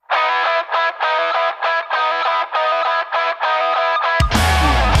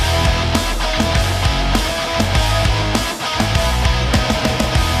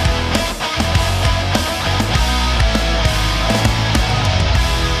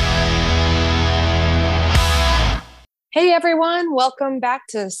Hey everyone, welcome back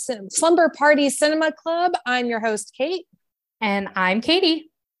to Slumber Party Cinema Club. I'm your host, Kate. And I'm Katie.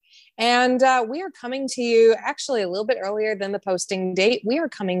 And we are coming to you actually a little bit earlier than the posting date. We are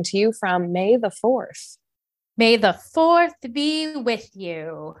coming to you from May the 4th. May the 4th be with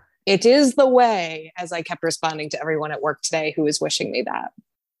you. It is the way, as I kept responding to everyone at work today who was wishing me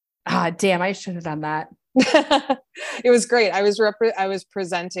that. Damn, I should have done that. It was great. I was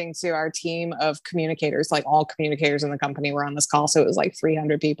presenting to our team of communicators, like all communicators in the company were on this call. So it was like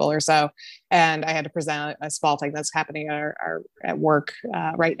 300 people or so. And I had to present a small thing that's happening at work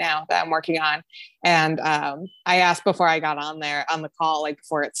right now that I'm working on. And I asked before I got on the call, like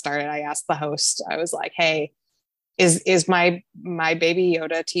before it started, I asked the host, I was like, hey, is my Baby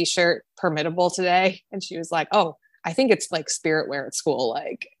Yoda t-shirt permittable today? And she was like, oh, I think it's like spirit wear at school,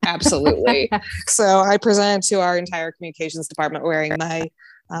 like absolutely. So I presented to our entire communications department wearing my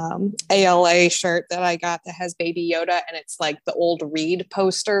ALA shirt that I got that has Baby Yoda, and it's like the old Reed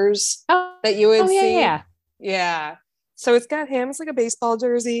posters that you would see. Yeah. So it's got him. It's like a baseball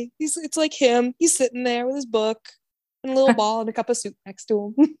jersey. It's like him. He's sitting there with his book and a little ball and a cup of soup next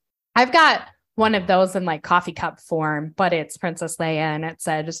to him. I've got one of those in like coffee cup form, but it's Princess Leia, and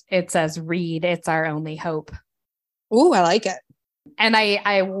it says Reed, it's our only hope. Ooh, I like it. And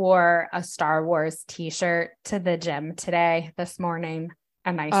I wore a Star Wars t-shirt to the gym this morning,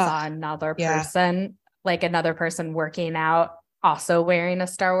 and I saw another person working out also wearing a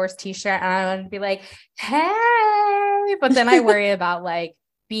Star Wars t-shirt, and I wanted to be like, hey, but then I worry about like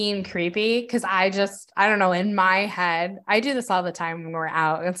being creepy because I don't know, in my head, I do this all the time when we're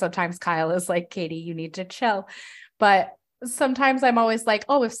out, and sometimes Kyle is like, Katie, you need to chill. But sometimes I'm always like,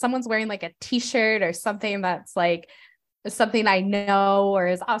 oh, if someone's wearing like a t-shirt or something that's like something I know or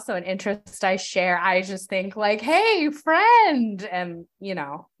is also an interest I share, I just think like, hey, friend. And,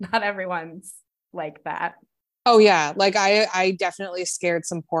 not everyone's like that. Oh, yeah. Like I definitely scared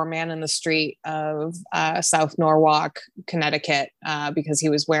some poor man in the street of South Norwalk, Connecticut, because he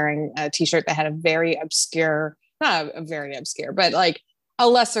was wearing a t-shirt that had a very obscure, not a very obscure, but like a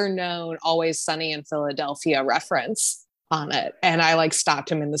lesser known Always Sunny in Philadelphia reference on it. And I like stopped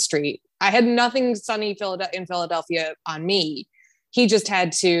him in the street. I had nothing sunny in Philadelphia on me. He just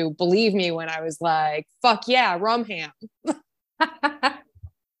had to believe me when I was like, fuck yeah, rum ham.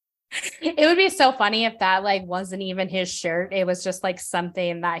 It would be so funny if that like wasn't even his shirt. It was just like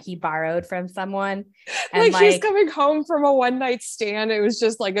something that he borrowed from someone. And like he's coming home from a one night stand. It was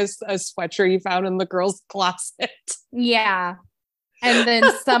just like a sweatshirt he found in the girl's closet. Yeah. And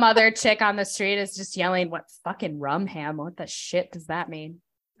then some other chick on the street is just yelling, what fucking rum ham? What the shit does that mean?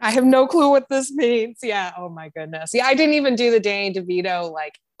 I have no clue what this means. Yeah. Oh my goodness. Yeah. I didn't even do the Danny DeVito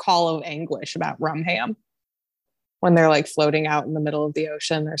like call of anguish about rum ham when they're like floating out in the middle of the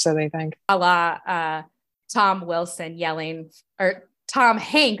ocean, or so they think. Tom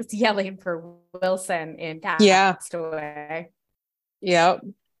Hanks yelling for Wilson in Castaway. Yeah.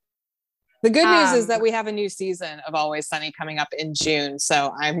 The good news is that we have a new season of Always Sunny coming up in June.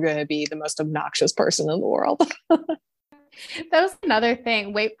 So I'm going to be the most obnoxious person in the world. That was another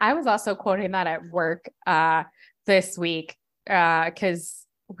thing. Wait, I was also quoting that at work this week because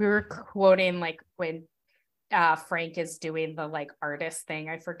we were quoting like when Frank is doing the like artist thing.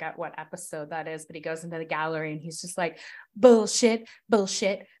 I forget what episode that is, but he goes into the gallery and he's just like, bullshit,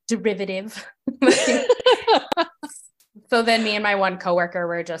 derivative. So then me and my one coworker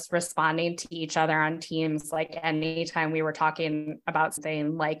were just responding to each other on Teams. Like anytime we were talking about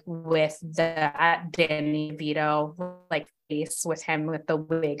something like with the Danny DeVito, like face with him with the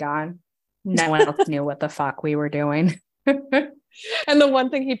wig on, no one else knew what the fuck we were doing. And the one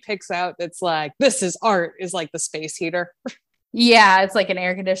thing he picks out that's like, this is art, is like the space heater. Yeah, it's like an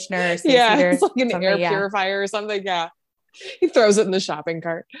air conditioner. Heater, it's like an air purifier or something. Yeah. He throws it in the shopping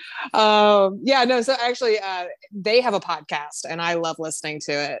cart. So actually they have a podcast and I love listening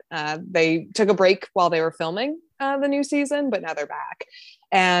to it. They took a break while they were filming the new season, but now they're back.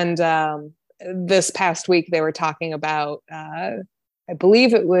 And this past week they were talking about I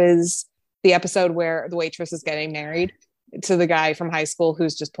believe it was the episode where the waitress is getting married to the guy from high school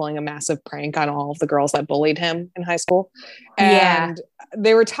who's just pulling a massive prank on all of the girls that bullied him in high school. And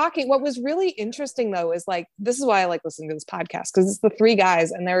they were talking, what was really interesting though, is like, this is why I like listening to this podcast, because it's the three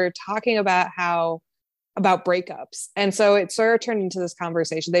guys and they were talking about about breakups. And so it sort of turned into this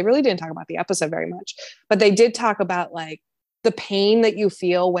conversation. They really didn't talk about the episode very much, but they did talk about like the pain that you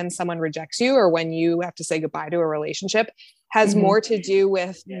feel when someone rejects you or when you have to say goodbye to a relationship has more to do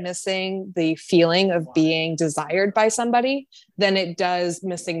with missing the feeling of being desired by somebody than it does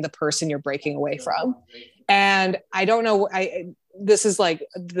missing the person you're breaking away from. And I don't know, this is like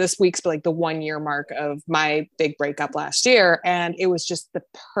this week's like the 1 year mark of my big breakup last year. And it was just the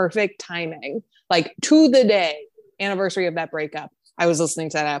perfect timing, like to the day anniversary of that breakup. I was listening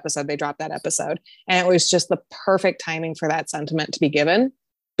to that episode. They dropped that episode, and it was just the perfect timing for that sentiment to be given,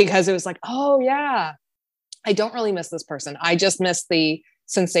 because it was like, oh yeah, I don't really miss this person. I just miss the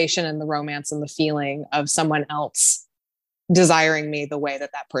sensation and the romance and the feeling of someone else desiring me the way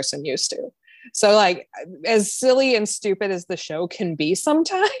that that person used to. So like, as silly and stupid as the show can be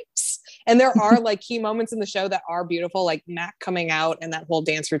sometimes, and there are like key moments in the show that are beautiful, like Mac coming out and that whole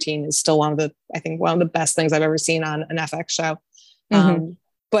dance routine is still one of the best things I've ever seen on an FX show.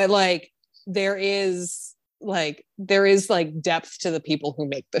 But like, there is like depth to the people who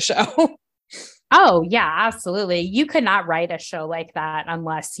make the show. Oh yeah, absolutely. You could not write a show like that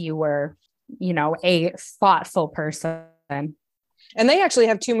unless you were, a thoughtful person. And they actually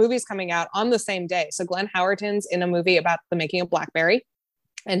have 2 movies coming out on the same day. So Glenn Howerton's in a movie about the making of Blackberry,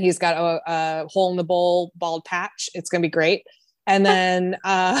 and he's got a hole in the bowl bald patch. It's going to be great. And then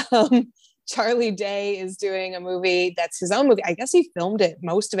Charlie Day is doing a movie that's his own movie. I guess he filmed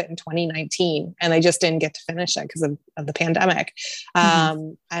most of it in 2019, and they just didn't get to finish it because of the pandemic.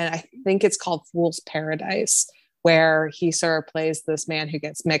 And I think it's called Fool's Paradise, where he sort of plays this man who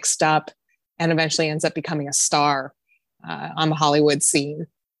gets mixed up and eventually ends up becoming a star on the Hollywood scene.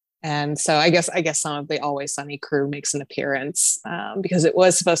 And so I guess some of the Always Sunny crew makes an appearance, because it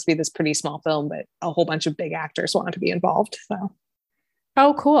was supposed to be this pretty small film, but a whole bunch of big actors wanted to be involved. So.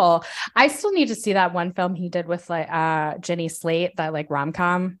 Oh, cool. I still need to see that one film he did with like Jenny Slate, that like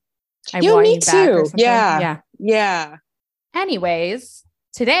rom-com. Me too. Yeah. Anyways,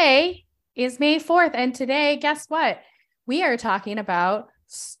 today is May 4th, and today, guess what? We are talking about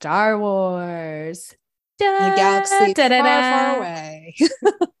Star Wars. The galaxy far away.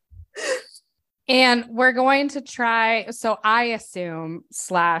 And we're going to try, so I assume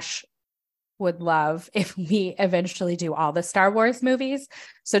 / would love if we eventually do all the Star Wars movies.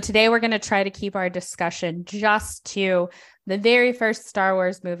 So today we're going to try to keep our discussion just to the very first Star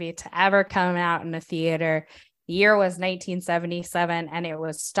Wars movie to ever come out in a theater. The year was 1977, and it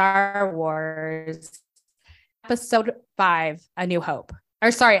was Star Wars Episode 5, A New Hope.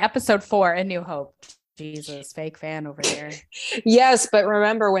 Or sorry, Episode 4, A New Hope. Jesus, fake fan over there. Yes, but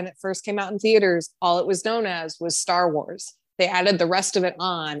remember when it first came out in theaters, all it was known as was Star Wars. They added the rest of it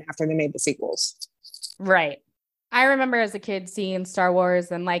on after they made the sequels. Right. I remember as a kid seeing Star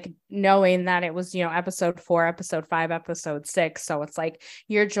Wars and like knowing that it was, Episode 4, Episode 5, Episode 6. So it's like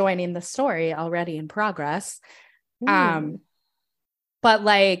you're joining the story already in progress. But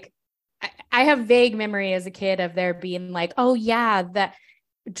like I have vague memory as a kid of there being like, oh yeah, that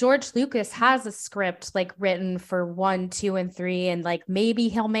George Lucas has a script like written for 1, 2, and 3, and like maybe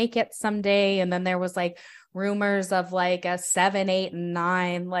he'll make it someday. And then there was like rumors of like a 7, 8, and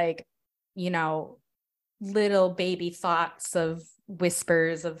 9, like, little baby thoughts of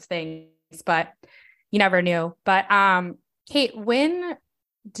whispers of things, but you never knew. But Kate, when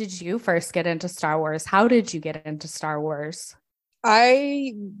did you first get into Star Wars? How did you get into Star Wars?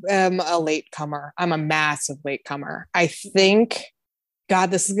 I am a latecomer. I'm a massive latecomer. I think, God,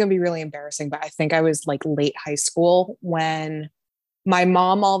 this is going to be really embarrassing, but I think I was like late high school when my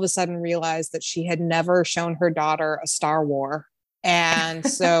mom all of a sudden realized that she had never shown her daughter a Star Wars. And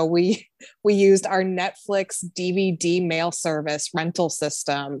so we used our Netflix DVD mail service rental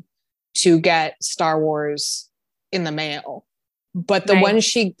system to get Star Wars in the mail. But the one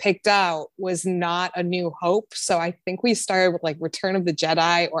she picked out was not A New Hope. So I think we started with like Return of the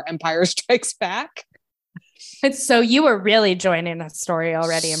Jedi or Empire Strikes Back. So you were really joining a story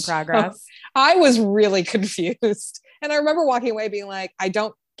already in progress. So I was really confused. And I remember walking away being like, I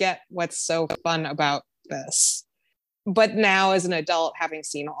don't get what's so fun about this. But now as an adult, having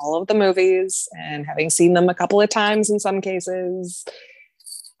seen all of the movies and having seen them a couple of times in some cases,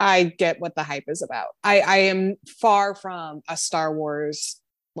 I get what the hype is about. I am far from a Star Wars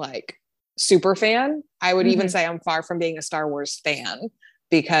like super fan. I would even say I'm far from being a Star Wars fan,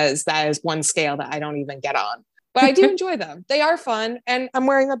 because that is one scale that I don't even get on. But I do enjoy them. They are fun. And I'm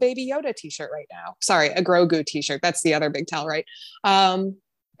wearing a Baby Yoda t-shirt right now. Sorry, a Grogu t-shirt. That's the other big tell, right?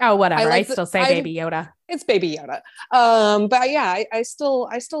 Oh, whatever. I still say Baby Yoda. It's Baby Yoda. But yeah, I still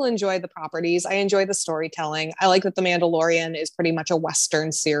enjoy the properties. I enjoy the storytelling. I like that The Mandalorian is pretty much a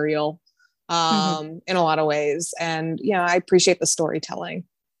Western serial in a lot of ways. And, I appreciate the storytelling.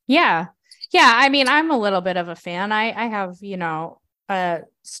 Yeah. Yeah. I mean, I'm a little bit of a fan. I have,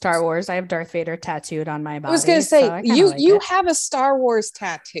 Star Wars. I have Darth Vader tattooed on my body. I was going to say, so you have a Star Wars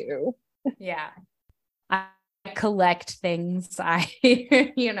tattoo. Yeah. I collect things. So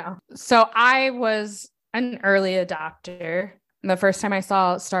I was an early adopter The first time I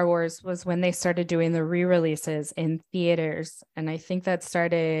saw Star Wars was when they started doing the re-releases in theaters. And I think that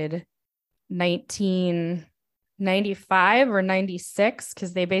started 1995 or 96,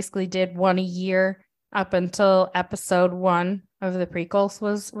 because they basically did one a year up until episode 1 of the prequels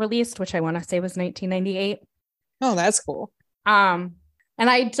was released, which I want to say was 1998. Oh, that's cool. And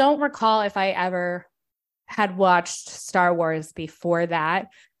I don't recall if I ever had watched Star Wars before that,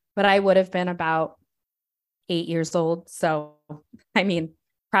 but I would have been about 8 years old. So, I mean,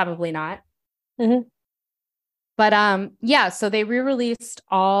 probably not. Mm-hmm. But yeah, so they re-released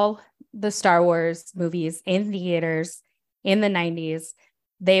all the Star Wars movies in theaters in the 90s.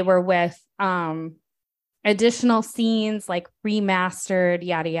 They were with additional scenes, like remastered,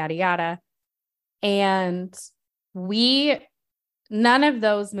 yada, yada, yada. And none of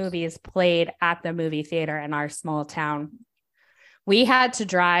those movies played at the movie theater in our small town. We had to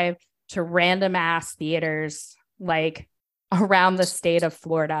drive to random ass theaters like around the state of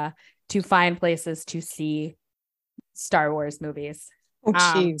Florida to find places to see Star Wars movies. Oh,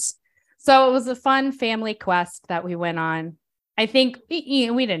 jeez. So it was a fun family quest that we went on. I think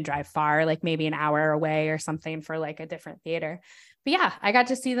we didn't drive far, like maybe an hour away or something for like a different theater. But yeah, I got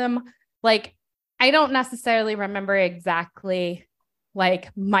to see them. Like, I don't necessarily remember exactly like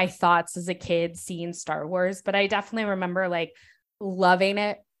my thoughts as a kid seeing Star Wars, but I definitely remember like loving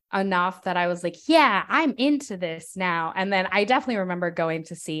it enough that I was like, yeah, I'm into this now. And then I definitely remember going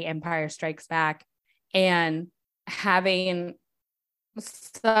to see Empire Strikes Back and having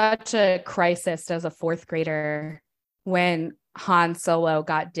such a crisis as a 4th grader when Han Solo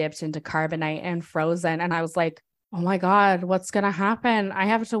got dipped into carbonite and frozen. And I was like, oh my God, what's going to happen? I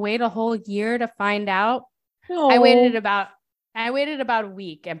have to wait a whole year to find out. I waited about a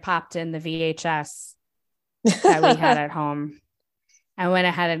week and popped in the VHS that we had at home. I went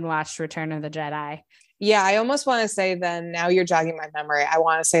ahead and watched Return of the Jedi. Yeah, I almost want to say then, now you're jogging my memory. I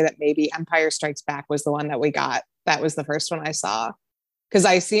want to say that maybe Empire Strikes Back was the one that we got. That was the first one I saw. Because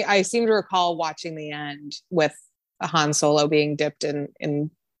I seem to recall watching the end with Han Solo being dipped in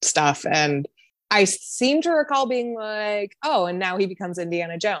stuff. And I seem to recall being like, oh, and now he becomes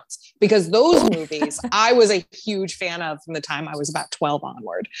Indiana Jones. Because those movies I was a huge fan of from the time I was about 12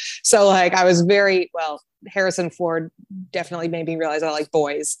 onward. So like I was Harrison Ford definitely made me realize I like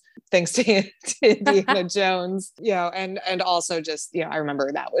boys, thanks to Indiana Jones, and also just, I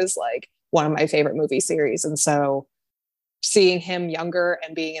remember that was like one of my favorite movie series. And so seeing him younger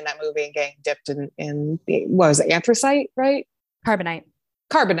and being in that movie and getting dipped in what was it, anthracite, right? Carbonite.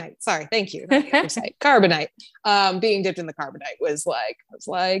 Sorry. Thank you. Anthracite. Carbonite. Being dipped in the carbonite was like,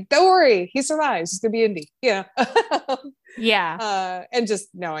 don't worry, he survives. It's going to be Indy. Yeah. Yeah. And just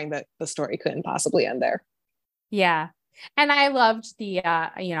knowing that the story couldn't possibly end there. Yeah. And I loved the,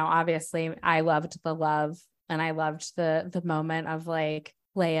 obviously I loved the love, and I loved the moment of like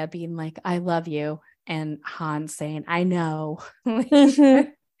Leia being like, I love you. And Han saying, I know. You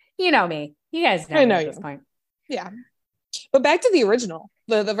know me. You guys know me at this point. Yeah. But back to the original,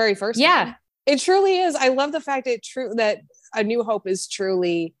 the very first one. It truly is. I love the fact that A New Hope is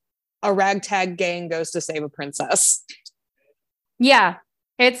truly a ragtag gang goes to save a princess. Yeah.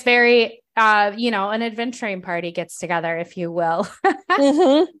 It's very, an adventuring party gets together, if you will.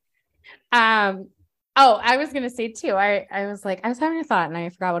 Oh, I was going to say too, I was like, I was having a thought and I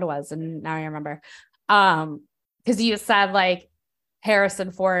forgot what it was. And now I remember. Because you said like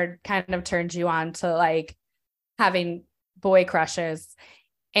Harrison Ford kind of turned you on to like having boy crushes.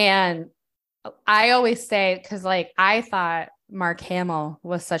 And I always say, because like I thought Mark Hamill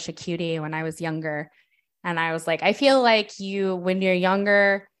was such a cutie when I was younger. And I was like, I feel like when you're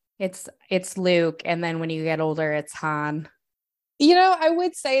younger, it's Luke. And then when you get older, it's Han. I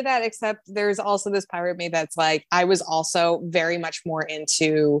would say that, except there's also this part of me that's like, I was also very much more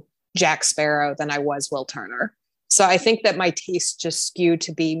into Jack Sparrow than I was Will Turner. So I think that my taste just skewed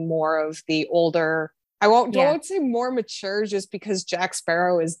to be more of the older. I won't say more mature, just because Jack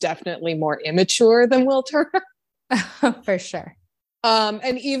Sparrow is definitely more immature than Will Turner. For sure.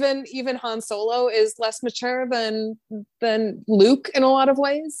 And even Han Solo is less mature than Luke in a lot of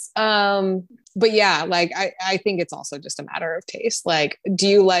ways. But yeah, like I think it's also just a matter of taste. Like, do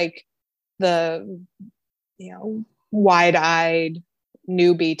you like the wide-eyed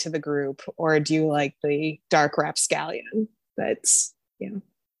newbie to the group, or do you like the dark rapscallion that's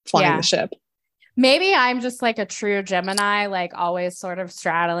flying the ship? Maybe I'm just like a true Gemini, like always sort of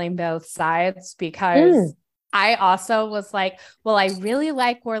straddling both sides, because I also was like, well, I really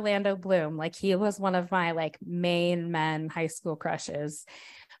like Orlando Bloom. Like he was one of my like main men high school crushes,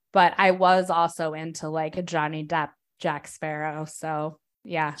 but I was also into like a Johnny Depp, Jack Sparrow. So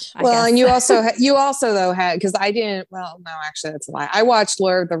Yeah. I Well, guess. and you also though had, because I didn't. Well, no, actually, that's a lie. I watched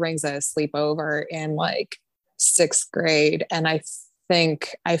Lord of the Rings at a sleepover in like sixth grade, and I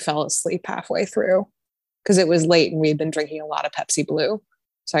think I fell asleep halfway through because it was late and we had been drinking a lot of Pepsi Blue,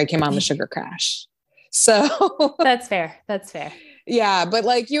 so I came on the sugar crash. So That's fair. That's fair. yeah, but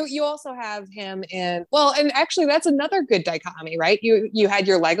like you also have him in, well, and actually that's another good dichotomy, right? You had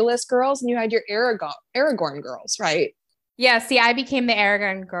your Legolas girls and you had your Aragorn girls, right? Yeah. See, I became the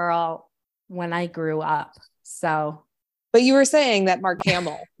Aragorn girl when I grew up. So, But you were saying that Mark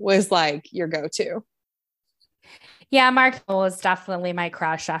Hamill was like your go-to. yeah, Mark Hamill was definitely my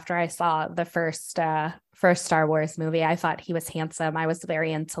crush after I saw the first Star Wars movie. I thought he was handsome. I was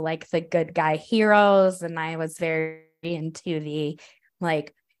very into like the good guy heroes, and I was very into the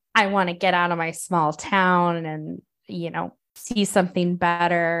like, I want to get out of my small town and, see something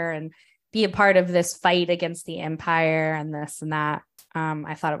better and be a part of this fight against the Empire and this and that.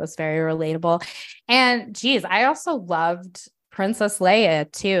 I thought it was very relatable. And geez, I also loved Princess Leia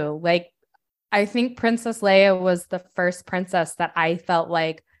too. Like, I think Princess Leia was the first princess that I felt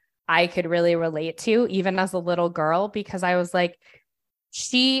like I could really relate to, even as a little girl, because I was like,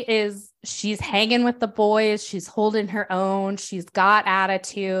 she's hanging with the boys. She's holding her own. She's got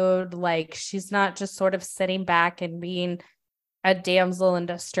attitude. Like, she's not just sort of sitting back and being a damsel in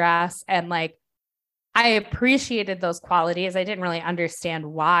distress. And like, I appreciated those qualities. I didn't really understand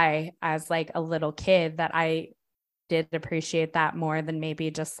why as like a little kid, that I did appreciate that more than maybe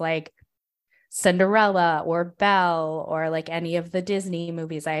just like Cinderella or Belle or like any of the Disney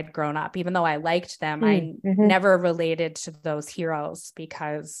movies I had grown up. Even though I liked them, I never related to those heroes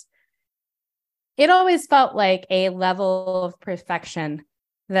because it always felt like a level of perfection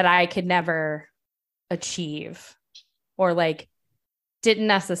that I could never achieve, or like didn't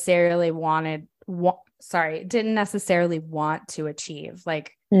necessarily want to achieve.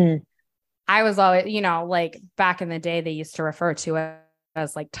 Like I was always, like back in the day, they used to refer to it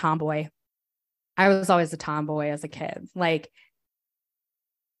as like tomboy. I was always a tomboy as a kid. Like,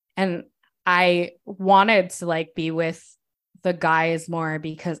 and I wanted to like be with the guys more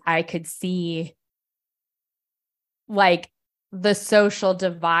because I could see like the social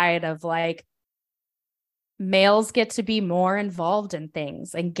divide of like males get to be more involved in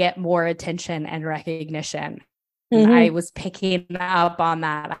things and get more attention and recognition. And I was picking up on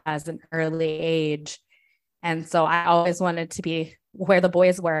that as an early age. And so I always wanted to be where the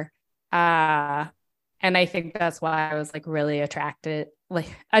boys were. And I think that's why I was like really attracted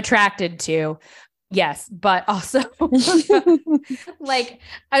to, yes, but also like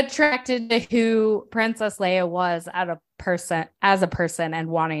attracted to who Princess Leia was as a person and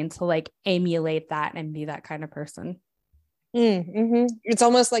wanting to like emulate that and be that kind of person. It's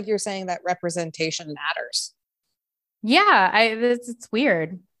almost like you're saying that representation matters. Yeah, it's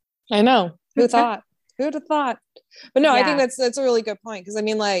weird. I know. Who thought? Who'd have thought? But no, Yeah. I think that's a really good point, because I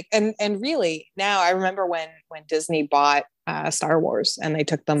mean, like, and really now I remember when Disney bought Star Wars and they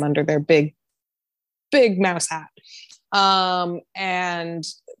took them under their big mouse hat, and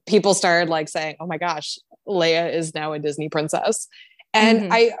people started like saying, "Oh my gosh, Leia is now a Disney princess."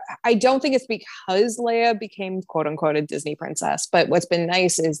 And I don't think it's because Leia became quote unquote a Disney princess, but what's been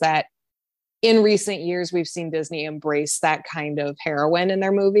nice is that in recent years we've seen Disney embrace that kind of heroine in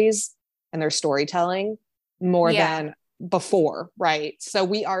their movies and their storytelling more than before, right? So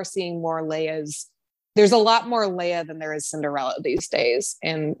we are seeing more Leias. There's a lot more Leia than there is Cinderella these days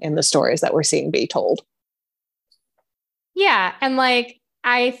in the stories that we're seeing be told. Yeah, and like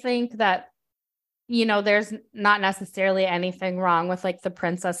I think that there's not necessarily anything wrong with like the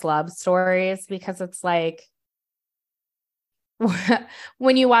princess love stories, because it's like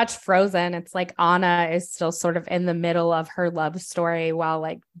when you watch Frozen, it's like Anna is still sort of in the middle of her love story while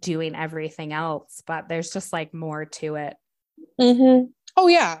like doing everything else, but there's just like more to it. Oh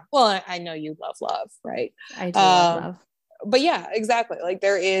yeah. Well, I know you love love, right? I do love love. But yeah, exactly. Like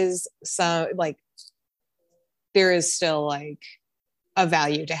there is still like a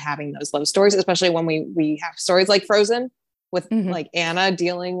value to having those love stories, especially when we have stories like Frozen with like Anna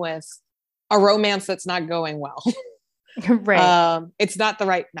dealing with a romance that's not going well. Right. It's not the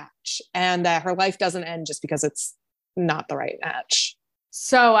right match, and her life doesn't end just because it's not the right match.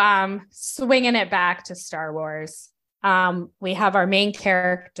 So swinging it back to Star Wars, we have our main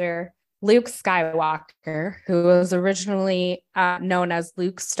character Luke Skywalker, who was originally known as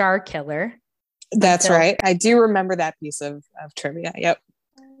Luke Starkiller. That's right. I do remember that piece of trivia. Yep.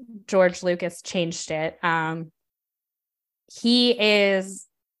 George Lucas changed it. He is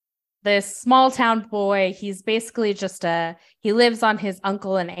this small town boy. He's basically he lives on his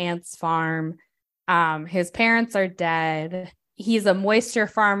uncle and aunt's farm. His parents are dead. he's a moisture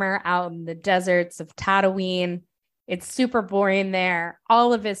farmer out in the deserts of Tatooine. It's super boring there.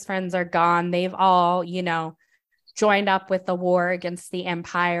 All of his friends are gone. They've all, joined up with the war against the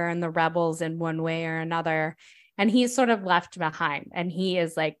Empire and the rebels in one way or another. And he's sort of left behind. And he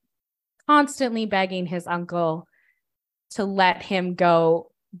is like constantly begging his uncle to let him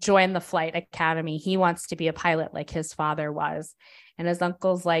go join the flight academy. He wants to be a pilot like his father was. And his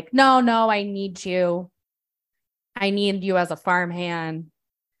uncle's like, no, I need you. I need you as a farmhand.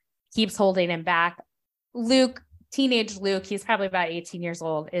 Keeps holding him back. Luke, teenage Luke, he's probably about 18 years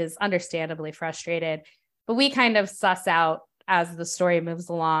old, is understandably frustrated. But we kind of suss out as the story moves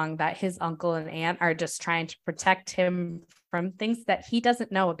along that his uncle and aunt are just trying to protect him from things that he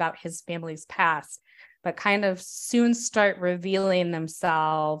doesn't know about his family's past, but kind of soon start revealing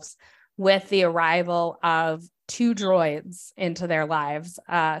themselves with the arrival of two droids into their lives,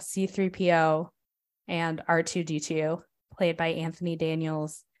 C-3PO and R2-D2, played by Anthony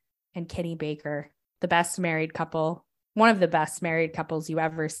Daniels and Kenny Baker, the best married couple, one of the best married couples you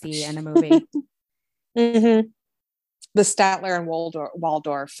ever see in a movie. Mm-hmm. The Statler and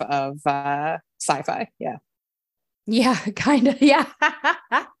Waldorf of sci-fi. Yeah. Yeah, kind of. Yeah.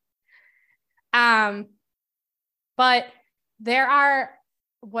 But there are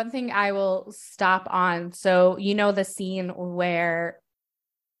one thing I will stop on. So, the scene where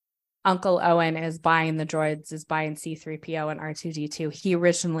Uncle Owen is buying the droids, is buying C-3PO and R2-D2. He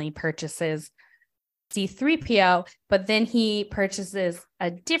originally purchases C-3PO, but then he purchases a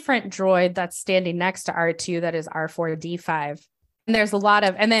different droid that's standing next to R2 that is R4-D5. And there's a lot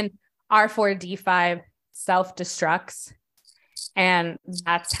of, and then R4-D5 self-destructs. And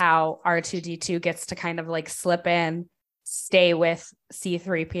that's how R2-D2 gets to kind of like slip in, stay with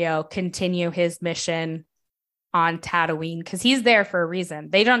C-3PO, continue his mission on Tatooine, because he's there for a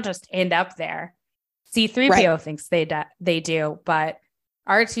reason. They don't just end up there. C-3PO thinks they do, but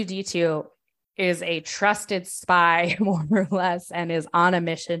R2-D2 is a trusted spy, more or less, and is on a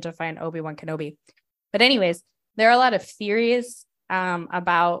mission to find Obi-Wan Kenobi. But anyways, there are a lot of theories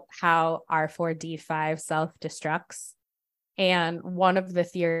about how R4-D5 self-destructs. And one of the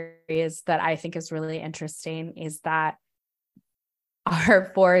theories that I think is really interesting is that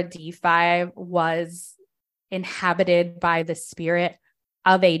R4-D5 was inhabited by the spirit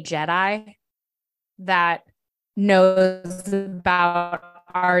of a Jedi that knows about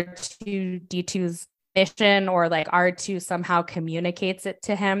R2-D2's mission, or like R2 somehow communicates it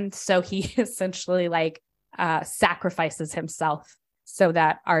to him. So he essentially sacrifices himself so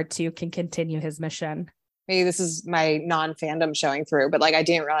that R2 can continue his mission. Maybe this is my non-fandom showing through, but I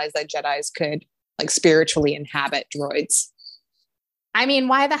didn't realize that Jedis could spiritually inhabit droids. I mean,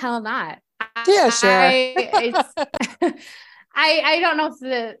 why the hell not? Yeah, sure. I don't know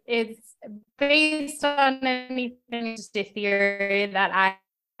if it's based on anything, just a theory that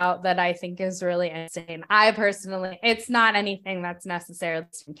I think is really insane. I personally, it's not anything that's necessarily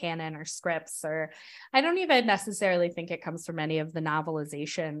in canon or scripts, or I don't even necessarily think it comes from any of the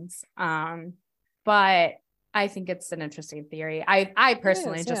novelizations. But I think it's an interesting theory. I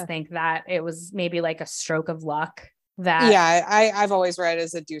personally just think that it was maybe like a stroke of luck. I've always read it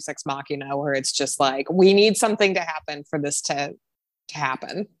as a Deus Ex Machina, where it's just we need something to happen for this to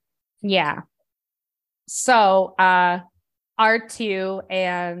happen. Yeah. So R2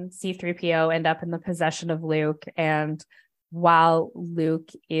 and C-3PO end up in the possession of Luke, and while Luke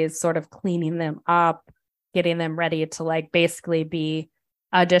is sort of cleaning them up, getting them ready to basically be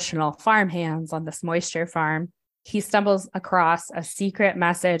additional farmhands on this moisture farm, he stumbles across a secret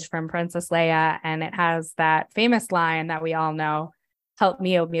message from Princess Leia, and it has that famous line that we all know, "Help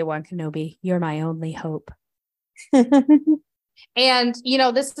me, Obi-Wan Kenobi, you're my only hope." And,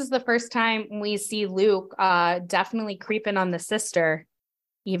 this is the first time we see Luke definitely creeping on the sister,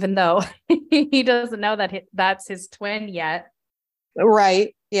 even though he doesn't know that that's his twin yet.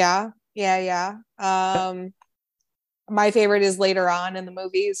 Right. Yeah. My favorite is later on in the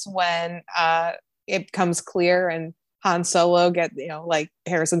movies when it becomes clear and Han Solo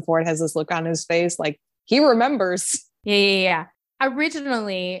Harrison Ford has this look on his face, he remembers. Yeah.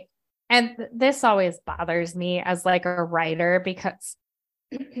 Originally, and this always bothers me as a writer, because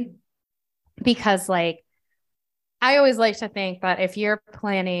I always like to think that if you're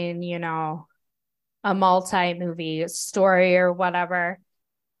planning, a multi-movie story or whatever,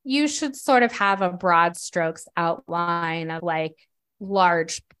 you should sort of have a broad strokes outline of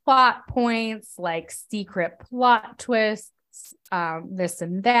large plot points, secret plot twists, this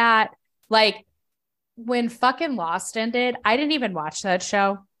and that. When fucking Lost ended, I didn't even watch that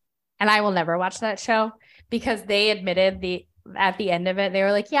show, and I will never watch that show, because they admitted at the end of it, they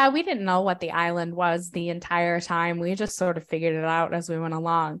were like, yeah, we didn't know what the island was the entire time. We just sort of figured it out as we went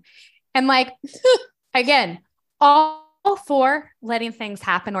along. And like, again, all for letting things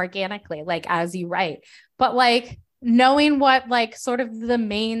happen organically, like as you write, but like knowing what like sort of the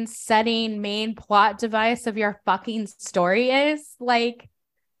main setting, main plot device of your fucking story is, like,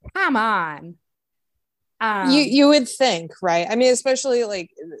 come on. You would think, right? I mean, especially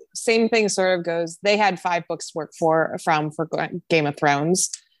like same thing sort of goes. They had 5 books to work for Game of Thrones,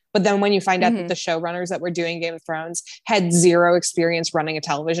 but then when you find out that the showrunners that were doing Game of Thrones had 0 experience running a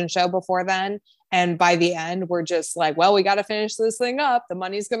television show before then, and by the end we're just like, well, we got to finish this thing up. The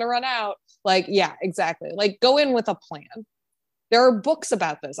money's going to run out. Like, yeah, exactly. Like, go in with a plan. There are books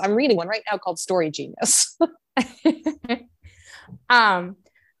about this. I'm reading one right now called Story Genius.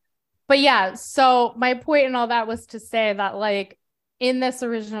 But yeah, so my point in all that was to say that like in this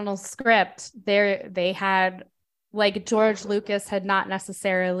original script, they had like George Lucas had not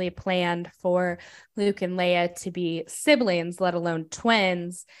necessarily planned for Luke and Leia to be siblings, let alone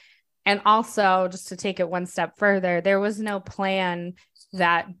twins. And also, just to take it one step further, there was no plan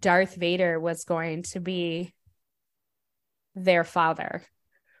that Darth Vader was going to be their father,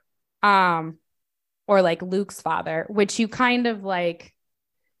 or like Luke's father, which you kind of like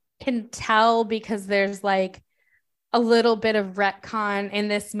can tell because there's like a little bit of retcon in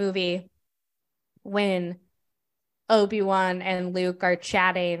this movie when Obi-Wan and Luke are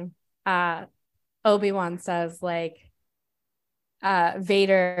chatting. Obi-Wan says like,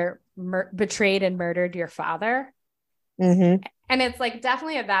 Vader betrayed and murdered your father. And it's like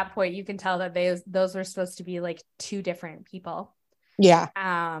definitely at that point you can tell that those were supposed to be like 2 different people. Yeah.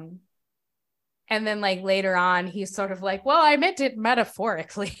 And then like later on, he's sort of like, well, I meant it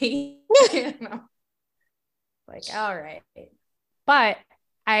metaphorically, you know, like, all right. But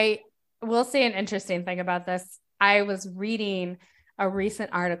I will say an interesting thing about this. I was reading a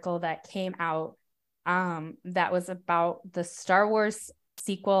recent article that came out that was about the Star Wars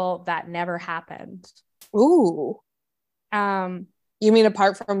sequel that never happened. Ooh. You mean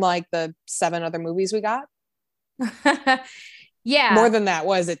apart from like the 7 other movies we got? Yeah. More than that.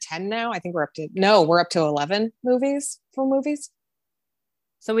 Was it 10 now? I think we're up to 11 movies.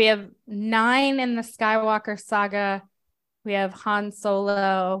 So we have 9 in the Skywalker saga. We have Han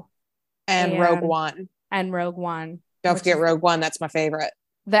Solo and Rogue One. Don't forget Rogue One. That's my favorite.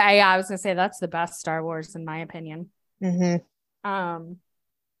 I was gonna say that's the best Star Wars in my opinion.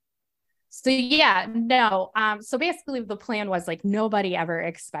 So yeah, no. So basically the plan was like nobody ever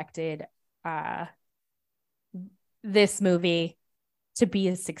expected this movie to be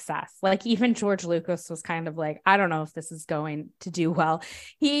a success. Like even George Lucas was kind of like, I don't know if this is going to do well.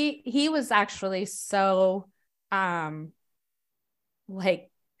 He was actually so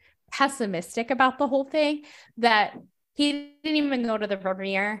like pessimistic about the whole thing that he didn't even go to the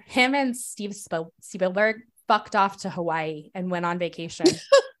premiere. Him and Steve Spielberg fucked off to Hawaii and went on vacation.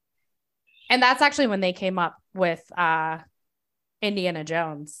 And that's actually when they came up with Indiana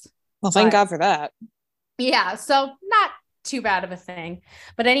Jones. Well, thank God for that. Yeah, so not too bad of a thing.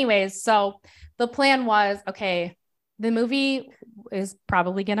 But anyways, so the plan was, okay, the movie is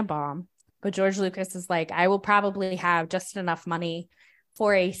probably going to bomb. But George Lucas is like, I will probably have just enough money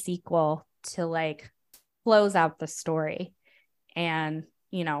for a sequel to like close out the story and,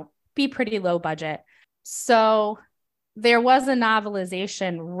 you know, be pretty low budget. So there was a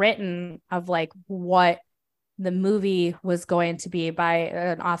novelization written of like what the movie was going to be by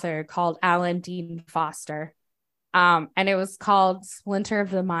an author called Alan Dean Foster. And it was called Splinter of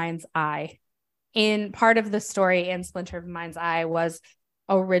the Mind's Eye. In part of the story in Splinter of the Mind's Eye was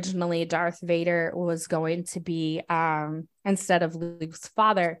originally Darth Vader was going to be, instead of Luke's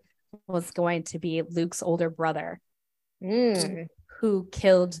father, was going to be Luke's older brother who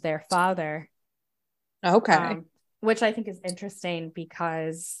killed their father. Okay. Which I think is interesting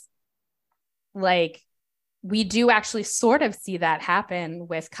because like we do actually sort of see that happen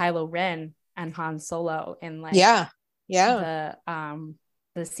with Kylo Ren and Han Solo in like the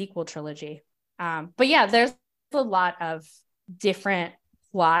sequel trilogy. But yeah, there's a lot of different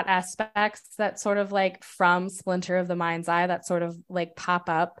plot aspects that sort of like from Splinter of the Mind's Eye that sort of like pop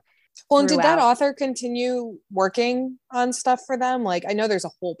up. Well, and did that author continue working on stuff for them? Like, I know there's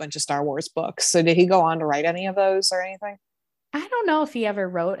a whole bunch of Star Wars books. So did he go on to write any of those or anything? I don't know if he ever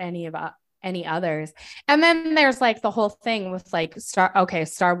wrote any others. And then there's like the whole thing with like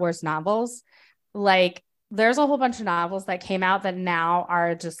Star Wars novels. Like there's a whole bunch of novels that came out that now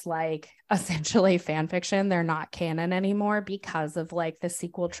are just like essentially fan fiction. They're not canon anymore because of like the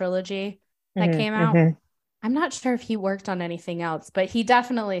sequel trilogy that came out. I'm not sure if he worked on anything else, but he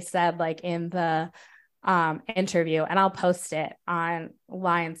definitely said like in the interview, and I'll post it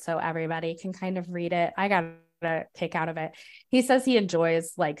online so everybody can kind of read it. I got a kick out of it. He says he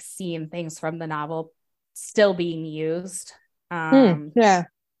enjoys like seeing things from the novel still being used. Yeah.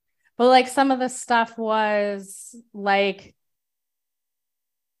 But like some of the stuff was like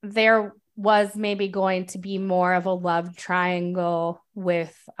there was maybe going to be more of a love triangle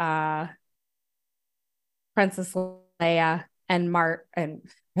with Princess Leia and Mark Hamill.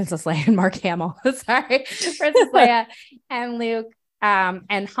 Sorry, Princess Leia and Luke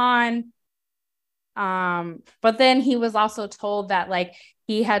and Han. But then he was also told that like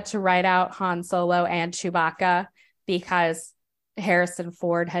he had to write out Han Solo and Chewbacca because Harrison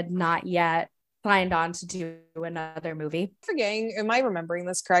Ford had not yet signed on to do another movie. Forgetting, am I remembering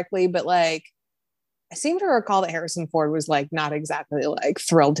this correctly? But like, I seem to recall that Harrison Ford was like not exactly like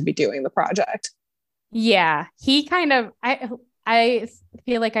thrilled to be doing the project. Yeah, he kind of, I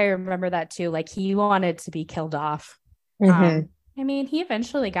feel like I remember that too. Like he wanted to be killed off. I mean, he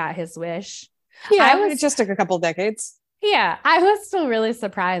eventually got his wish. Yeah, it just took a couple of decades. Yeah, I was still really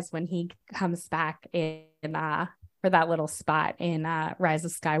surprised when he comes back in for that little spot in Rise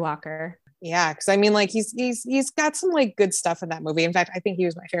of Skywalker. Yeah, because I mean, like he's got some like good stuff in that movie. In fact, I think he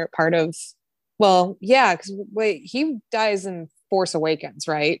was my favorite part of. Well, yeah, because wait, he dies in Force Awakens,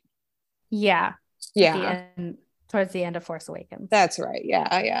 right? Yeah. Yeah. Towards the end of Force Awakens. That's right.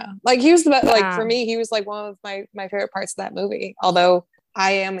 Yeah. Like he was the best. Like for me, he was like one of my favorite parts of that movie. Although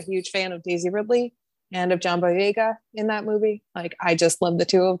I am a huge fan of Daisy Ridley and of John Boyega in that movie. Like I just love the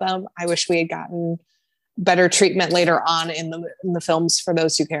two of them. I wish we had gotten better treatment later on in the films for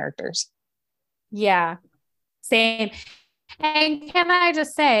those two characters. Yeah, same. And can I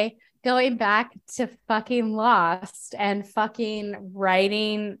just say, going back to fucking Lost and fucking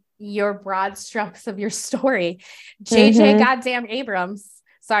writing your broad strokes of your story, JJ goddamn Abrams.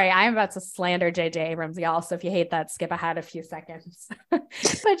 Sorry, I'm about to slander JJ Abrams, y'all. So if you hate that, skip ahead a few seconds. But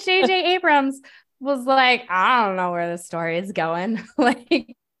JJ Abrams was like, I don't know where the story is going.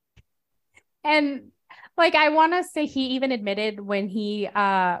 Like, I want to say he even admitted when he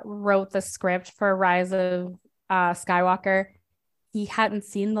wrote the script for Rise of Skywalker, he hadn't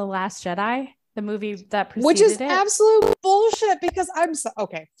seen The Last Jedi, the movie that preceded Which is it. Absolute bullshit, because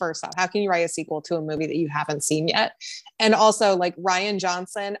okay, first off, how can you write a sequel to a movie that you haven't seen yet? And also, like, Rian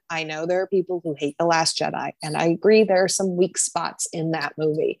Johnson, I know there are people who hate The Last Jedi, and I agree there are some weak spots in that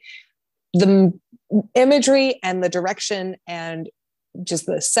movie. The imagery and the direction and just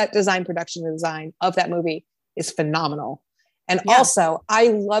the set design, production design of that movie is phenomenal. And also, I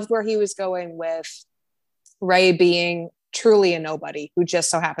loved where he was going with Rey being truly a nobody who just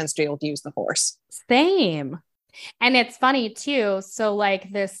so happens to be able to use the Force. Same. And it's funny too. So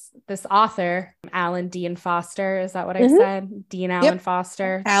like this author, Alan Dean Foster, is that what I said? Dean Allen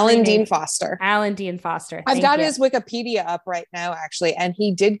Foster. Alan Dean Foster. Alan Dean Foster. I've got his Wikipedia up right now, actually. And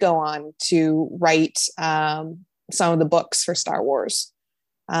he did go on to write some of the books for Star Wars.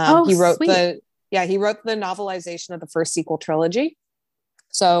 He wrote the novelization of the first sequel trilogy.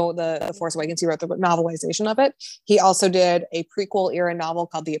 So the Force Awakens, he wrote the novelization of it. He also did a prequel era novel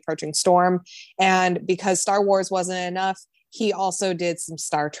called The Approaching Storm. And because Star Wars wasn't enough, he also did some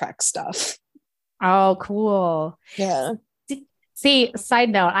Star Trek stuff. Oh, cool. Yeah. See,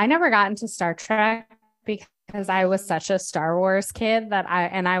 side note, I never got into Star Trek because I was such a Star Wars kid that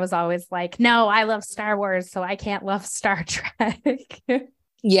I was always like, no, I love Star Wars, so I can't love Star Trek.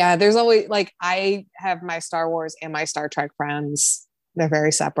 Yeah, there's always like, I have my Star Wars and my Star Trek friends. They're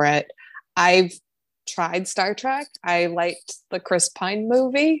very separate. I've tried Star Trek. I liked the Chris Pine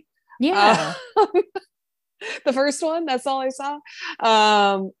movie. Yeah. The first one, that's all I saw.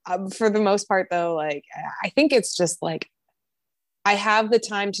 For the most part though, like, I think it's just like, I have the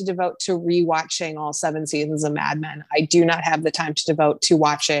time to devote to rewatching all 7 seasons of Mad Men. I do not have the time to devote to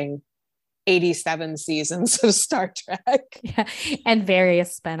watching 87 seasons of Star Trek. Yeah. And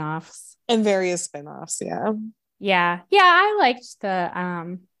various spinoffs. Yeah. Yeah. I liked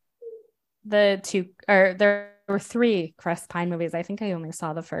the two, or there were 3 Chris Pine movies. I think I only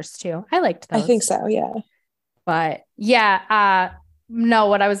saw the first 2. I liked those. I think so, yeah. But yeah, no,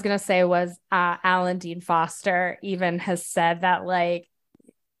 what I was going to say was Alan Dean Foster even has said that like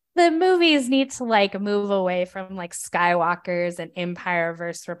the movies need to like move away from like Skywalkers and Empire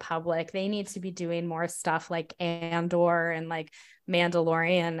versus Republic. They need to be doing more stuff like Andor and like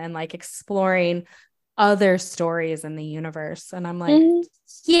Mandalorian and like exploring other stories in the universe. And I'm like,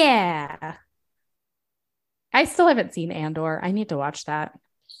 yeah. I still haven't seen Andor. I need to watch that.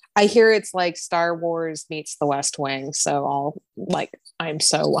 I hear it's like Star Wars meets The West Wing. So I'm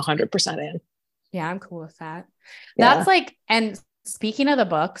so 100% in. Yeah, I'm cool with that. Yeah. That's like, and speaking of the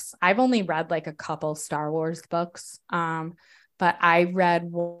books, I've only read like a couple Star Wars books. But I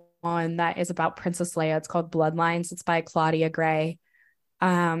read one that is about Princess Leia. It's called Bloodlines. It's by Claudia Gray.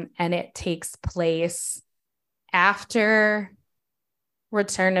 And it takes place after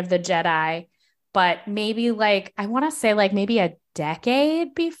Return of the Jedi, but maybe like, I want to say like maybe a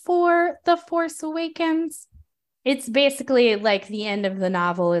decade before The Force Awakens. It's basically like the end of the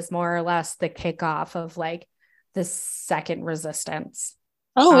novel is more or less the kickoff of like the second Resistance.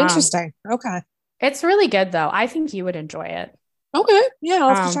 Oh, interesting. Okay. It's really good though. I think you would enjoy it. Okay. Yeah,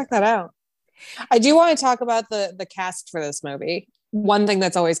 I'll have to check that out. I do want to talk about the cast for this movie. One thing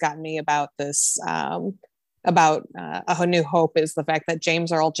that's always gotten me about this, about A New Hope, is the fact that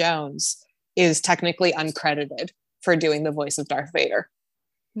James Earl Jones is technically uncredited for doing the voice of Darth Vader.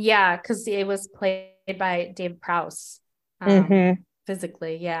 Yeah, because it was played by Dave Prowse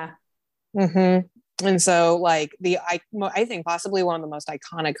physically. Yeah. Mm-hmm. And so like I think possibly one of the most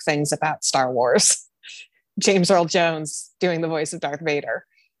iconic things about Star Wars, James Earl Jones doing the voice of Darth Vader,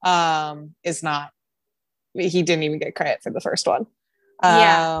 is not, he didn't even get credit for the first one.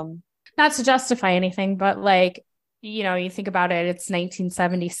 Not to justify anything, but like, you know, you think about it, it's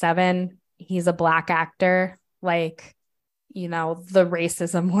 1977. He's a Black actor. Like, you know, the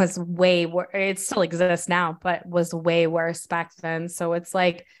racism was way worse. It still exists now, but was way worse back then. So it's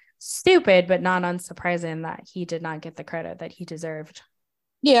like stupid, but not unsurprising that he did not get the credit that he deserved.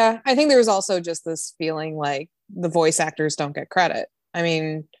 Yeah, I think there's also just this feeling like the voice actors don't get credit. I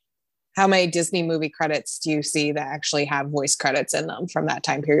mean, how many Disney movie credits do you see that actually have voice credits in them from that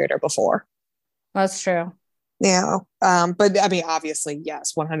time period or before? That's true. Yeah. But I mean, obviously,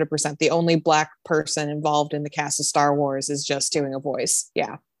 yes, 100%. The only Black person involved in the cast of Star Wars is just doing a voice.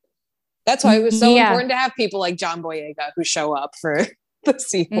 Yeah. That's why it was so important to have people like John Boyega who show up for the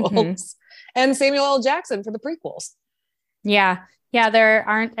sequels and Samuel L. Jackson for the prequels. Yeah. Yeah. There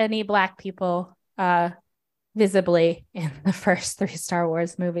aren't any Black people visibly in the first 3 Star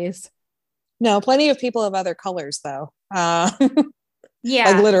Wars movies. No, plenty of people of other colors, though. Yeah.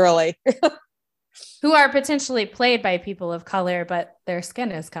 Like literally. Who are potentially played by people of color, but their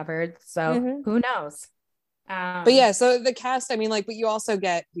skin is covered. So who knows? But yeah, so the cast, I mean, like, but you also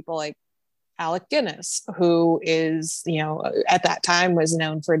get people like Alec Guinness, who is, you know, at that time was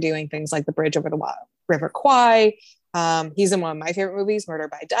known for doing things like The Bridge Over the River Kwai. He's in one of my favorite movies, Murder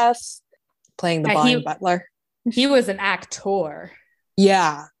by Death, playing the blind butler. He was an actor.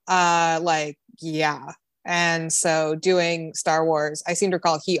 Yeah. Yeah. And so doing Star Wars, I seem to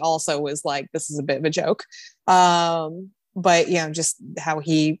recall he also was like, this is a bit of a joke. But you know, just how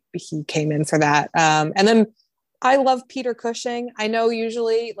he came in for that. And then I love Peter Cushing. I know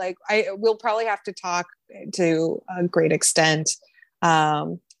usually like we'll probably have to talk to a great extent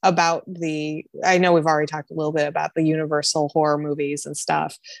about I know we've already talked a little bit about the Universal horror movies and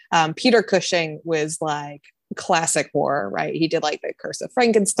stuff. Peter Cushing was like classic horror, right? He did like The Curse of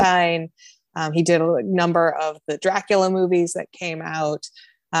Frankenstein. He did a number of the Dracula movies that came out.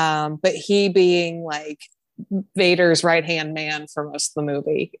 But he being like Vader's right-hand man for most of the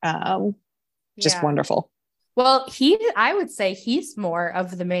movie. Just wonderful. Well, I would say he's more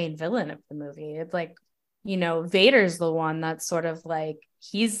of the main villain of the movie. It's like, you know, Vader's the one that's sort of like,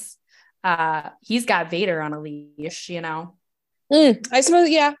 he's got Vader on a leash, you know? I suppose,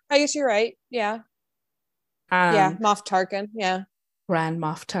 yeah, I guess you're right. Yeah. Moff Tarkin. Yeah. Grand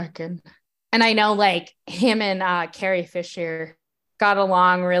Moff Tarkin. And I know like him and Carrie Fisher got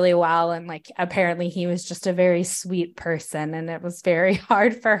along really well. And like, apparently he was just a very sweet person. And it was very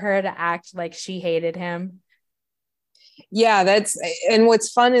hard for her to act like she hated him. Yeah, and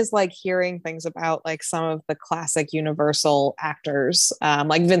what's fun is like hearing things about like some of the classic Universal actors,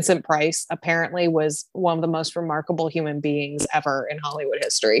 like Vincent Price apparently was one of the most remarkable human beings ever in Hollywood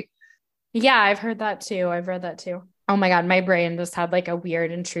history. Yeah, I've heard that too. I've read that too. Oh my God, my brain just had like a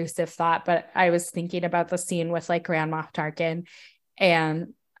weird intrusive thought, but I was thinking about the scene with like Grand Moff Tarkin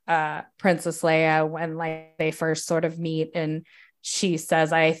and Princess Leia when like they first sort of meet and she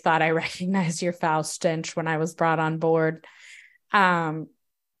says, I thought I recognized your foul stench when I was brought on board. And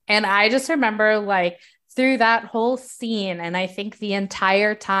I just remember like through that whole scene, and I think the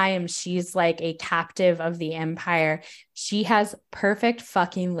entire time she's like a captive of the Empire, she has perfect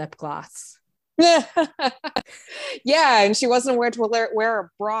fucking lip gloss. Yeah. Yeah, and she wasn't aware to wear a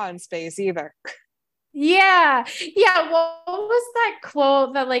bra in space either. Yeah. What was that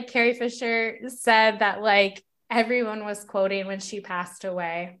quote that like Carrie Fisher said that like everyone was quoting when she passed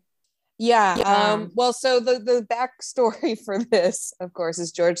away? Yeah. Well, so the backstory for this, of course,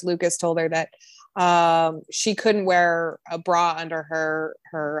 is George Lucas told her that she couldn't wear a bra under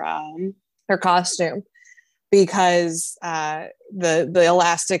her costume. because the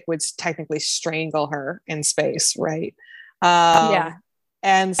elastic would technically strangle her in space, right? Yeah.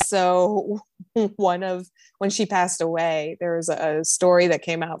 And so when she passed away, there was a story that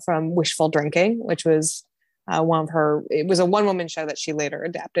came out from Wishful Drinking, which was it was a one woman show that she later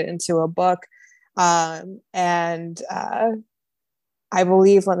adapted into a book. And I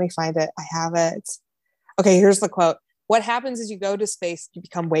believe, let me find it. I have it. Okay, here's the quote. What happens is you go to space, you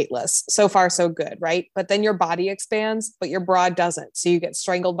become weightless. So far, so good, right? But then your body expands, but your bra doesn't. So you get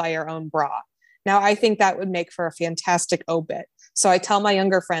strangled by your own bra. Now, I think that would make for a fantastic obit. So I tell my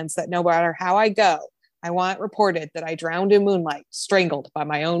younger friends that no matter how I go, I want reported that I drowned in moonlight, strangled by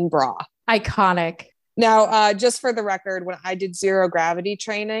my own bra. Iconic. Now, just for the record, when I did zero gravity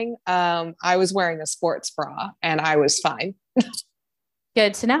training, I was wearing a sports bra and I was fine.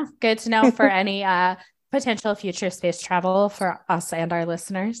 Good to know. Good to know for any potential future space travel for us and our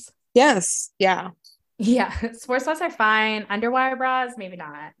listeners. Yes. Yeah. Yeah. Sports bras are fine. Underwire bras, maybe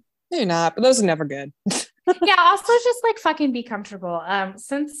not. Maybe not, but those are never good. Yeah. Also just like fucking be comfortable.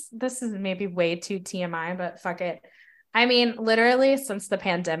 Since this is maybe way too TMI, but fuck it. I mean, literally since the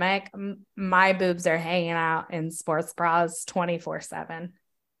pandemic, my boobs are hanging out in sports bras 24/7.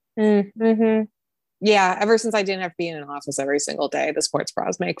 Mm-hmm. Yeah. Ever since I didn't have to be in an office every single day, the sports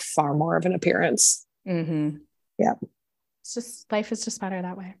bras make far more of an appearance. Mm-hmm. Yeah. It's just, life is just better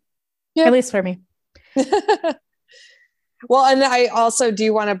that way. Yep. At least for me. Well, and I also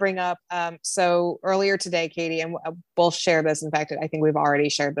do want to bring up, so earlier today, Katie, and we'll share this. In fact, I think we've already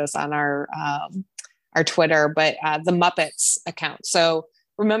shared this on our Twitter, but the Muppets account. So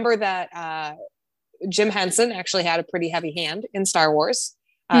remember that Jim Henson actually had a pretty heavy hand in Star Wars.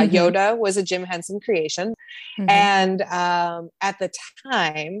 Yoda was a Jim Henson creation. And at the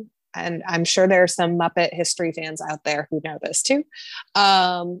time, and I'm sure there are some Muppet history fans out there who know this too,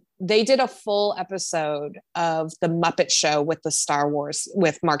 they did a full episode of the Muppet Show with the Star Wars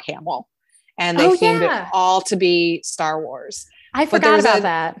with Mark Hamill. And they themed it all to be Star Wars. I forgot about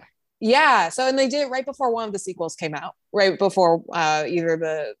that. Yeah. So, and they did it right before one of the sequels came out, right before either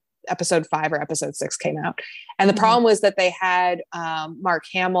the episode 5 or episode 6 came out. And the problem was that they had Mark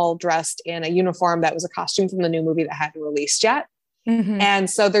Hamill dressed in a uniform that was a costume from the new movie that hadn't released yet. And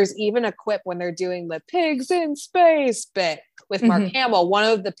so there's even a quip when they're doing the pigs in space bit with Mark Hamill. One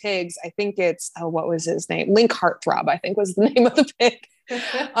of the pigs, I think it's, what was his name? Link Heartthrob, I think was the name of the pig,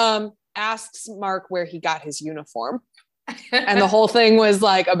 asks Mark where he got his uniform. And the whole thing was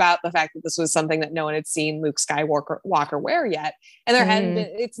like about the fact that this was something that no one had seen Luke Skywalker wear yet. And there hadn't been,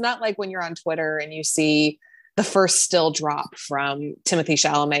 it's not like when you're on Twitter and you see the first still drop from Timothée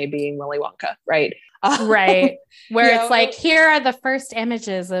Chalamet being Willy Wonka, right? Right. Where it's like, here are the first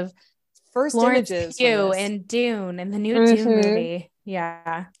images of Florence Pugh and Dune and the new Dune movie.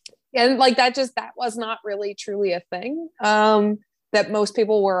 Yeah. And like that was not really truly a thing that most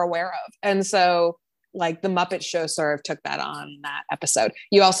people were aware of. And so like the Muppet Show sort of took that on in that episode.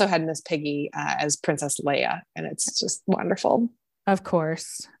 You also had Miss Piggy as Princess Leia, and it's just wonderful. Of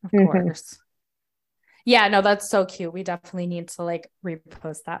course. Of course. Yeah, no, that's so cute. We definitely need to like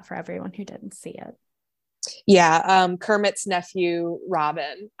repost that for everyone who didn't see it. Yeah. Kermit's nephew,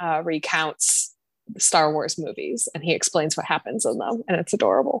 Robin, recounts Star Wars movies and he explains what happens in them, and it's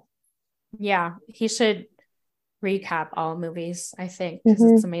adorable. Yeah. He should recap all movies, I think, because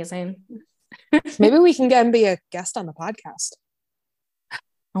it's amazing. Maybe we can get him be a guest on the podcast.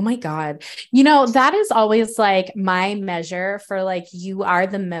 Oh my God. You know, that is always like my measure for like, you are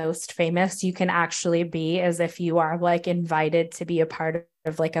the most famous you can actually be, as if you are like invited to be a part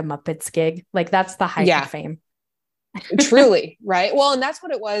of like a Muppets gig. Like that's the height of fame. Truly. Right. Well, and that's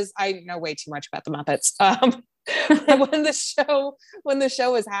what it was. I know way too much about the Muppets. When the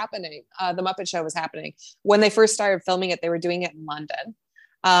show was happening, the Muppet Show was happening, when they first started filming it, they were doing it in London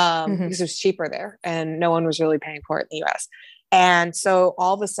because it was cheaper there and no one was really paying for it in the US. And so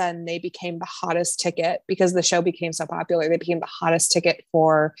all of a sudden they became the hottest ticket because the show became so popular. They became the hottest ticket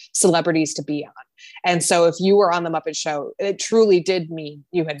for celebrities to be on. And so if you were on the Muppet Show, it truly did mean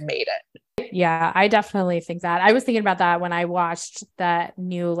you had made it. Yeah, I definitely think that. I was thinking about that when I watched that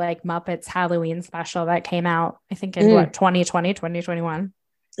new like Muppets Halloween special that came out, I think in 2020, 2021.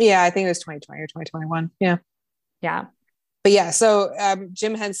 Yeah, I think it was 2020 or 2021. Yeah. Yeah. But yeah, so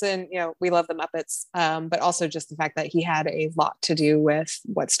Jim Henson, you know, we love the Muppets, but also just the fact that he had a lot to do with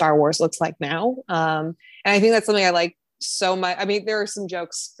what Star Wars looks like now. And I think that's something I like so much. I mean, there are some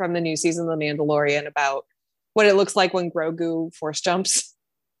jokes from the new season of The Mandalorian about what it looks like when Grogu force jumps.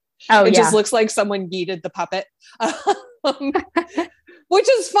 Oh, it just looks like someone yeeted the puppet, which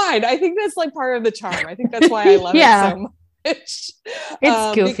is fine. I think that's like part of the charm. I think that's why I love it so much.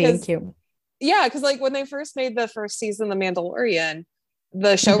 It's goofy and cute. Yeah, because like when they first made the first season, The Mandalorian,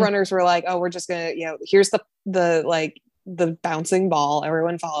 the showrunners were like, "Oh, we're just gonna, here's the like the bouncing ball.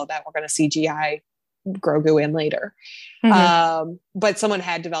 Everyone follow that. We're gonna CGI Grogu in later." But someone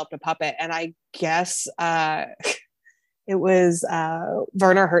had developed a puppet, and I guess it was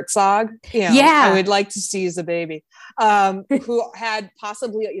Werner Herzog. I would like to seize a baby, who had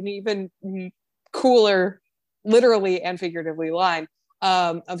possibly an even cooler, literally and figuratively, line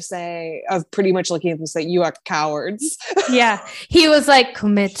of pretty much looking at them say, "You are cowards." Yeah, he was like,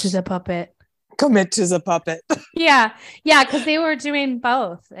 "Commit to the puppet." Commit to the puppet. Yeah, because they were doing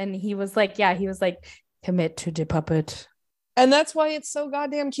both, and he was like, "Commit to the puppet." And that's why it's so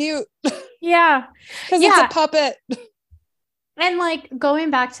goddamn cute. Yeah, because it's a puppet. And like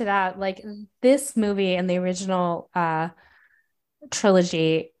going back to that, like this movie and the original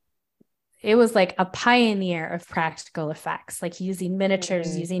trilogy, it was like a pioneer of practical effects, like using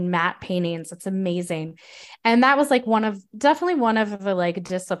miniatures, using matte paintings. It's amazing. And that was like definitely one of the like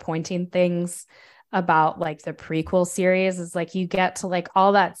disappointing things about like the prequel series is like you get to like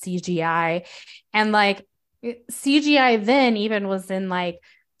all that CGI, and like CGI then even was in like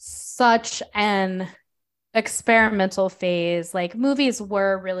such an experimental phase. Like movies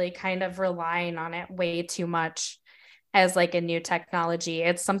were really kind of relying on it way too much as like a new technology.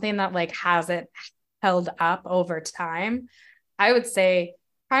 It's something that like hasn't held up over time. I would say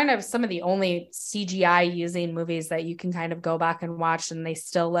kind of some of the only CGI using movies that you can kind of go back and watch and they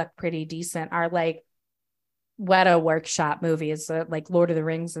still look pretty decent are like Weta Workshop movies, like Lord of the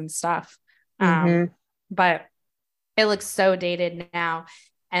Rings and stuff. But it looks so dated now.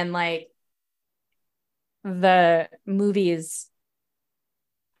 And like the movies,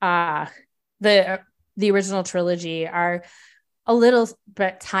 the original trilogy are a little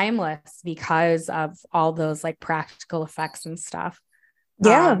bit timeless because of all those like practical effects and stuff.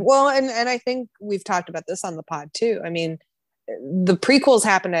 Well, and I think we've talked about this on the pod too. I mean, the prequels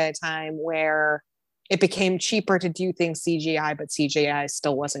happened at a time where it became cheaper to do things CGI, but CGI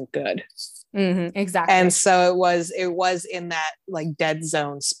still wasn't good. Exactly. And so it was in that like dead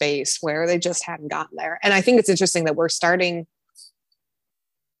zone space where they just hadn't gotten there. And I think it's interesting that we're starting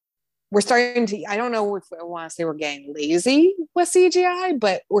to, I don't know if I want to say we're getting lazy with CGI,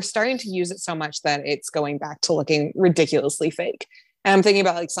 but we're starting to use it so much that it's going back to looking ridiculously fake. And I'm thinking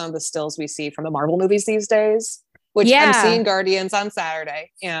about like some of the stills we see from the Marvel movies these days, which I'm seeing Guardians on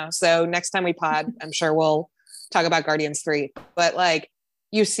Saturday, so next time we pod, I'm sure we'll talk about Guardians 3, but like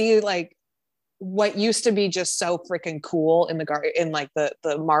you see like what used to be just so freaking cool in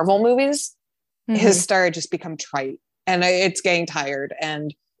the Marvel movies has started just become trite, and it's getting tired.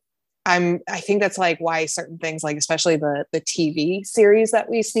 And I think that's like why certain things, like especially the TV series that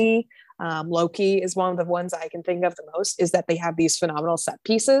we see, Loki is one of the ones I can think of the most, is that they have these phenomenal set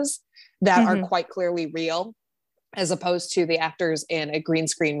pieces that are quite clearly real, as opposed to the actors in a green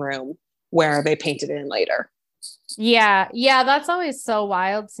screen room where they painted in later. Yeah, that's always so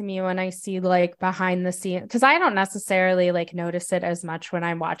wild to me when I see like behind the scenes, because I don't necessarily like notice it as much when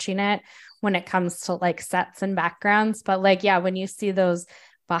I'm watching it when it comes to like sets and backgrounds. But like, when you see those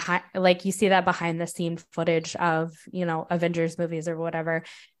you see that behind the scene footage of, Avengers movies or whatever,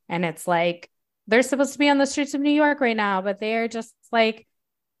 and it's like they're supposed to be on the streets of New York right now, but they are just like,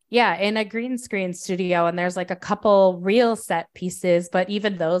 in a green screen studio, and there's like a couple real set pieces, but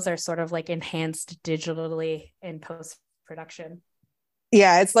even those are sort of like enhanced digitally in post-production.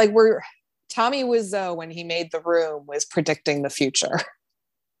 Yeah, it's like Tommy Wiseau, when he made The Room, was predicting the future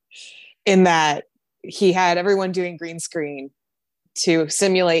in that he had everyone doing green screen to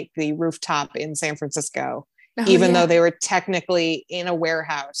simulate the rooftop in San Francisco, even though they were technically in a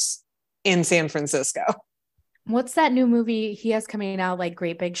warehouse in San Francisco. What's that new movie he has coming out, like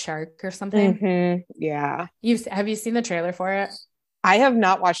Great Big Shark or something? Yeah. Have you seen the trailer for it? I have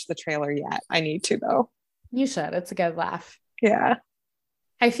not watched the trailer yet. I need to, though. You should. It's a good laugh. Yeah.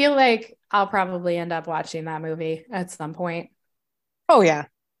 I feel like I'll probably end up watching that movie at some point. Oh yeah.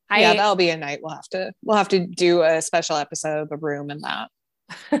 That'll be a night. We'll have to do a special episode of The Room and that.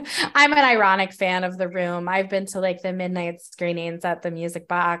 I'm an ironic fan of The Room. I've been to like the midnight screenings at the Music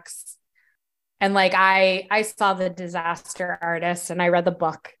Box. And like I saw The Disaster Artist and I read the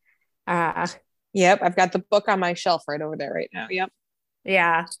book. Yep, I've got the book on my shelf right over there right now. Yep.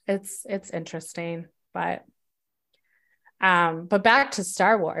 Yeah, it's interesting, but back to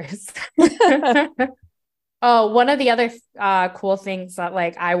Star Wars. Oh, one of the other cool things that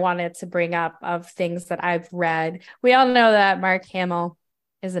like I wanted to bring up of things that I've read. We all know that Mark Hamill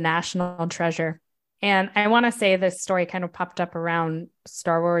is a national treasure. And I want to say this story kind of popped up around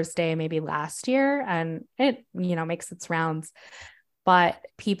Star Wars Day, maybe last year, and it, makes its rounds. but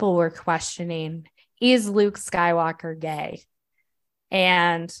people were questioning, is Luke Skywalker gay?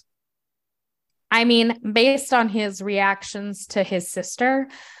 And I mean, based on his reactions to his sister,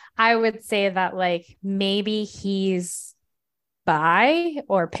 I would say that like maybe he's bi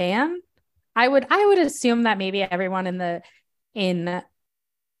or pan. I would assume that maybe everyone in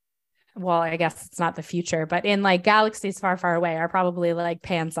well, I guess it's not the future, but in like galaxies far, far away are probably like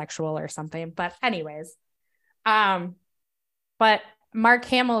pansexual or something. But anyways, but Mark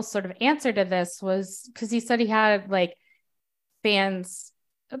Hamill's sort of answer to this was because he said he had like fans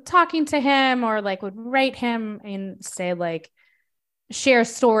talking to him or like would write him and say like share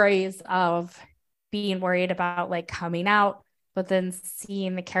stories of being worried about like coming out, but then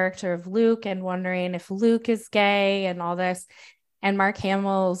seeing the character of Luke and wondering if Luke is gay and all this. And Mark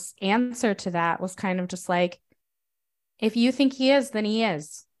Hamill's answer to that was kind of just like, if you think he is, then he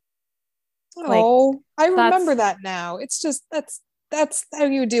is. Oh, like, I remember that now. It's just, that's how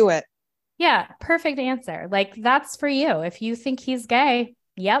you do it. Yeah. Perfect answer. Like, that's for you. If you think he's gay,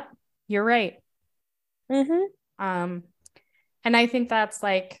 yep, you're right. And I think that's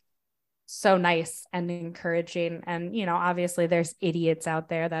like so nice and encouraging. And, you know, obviously there's idiots out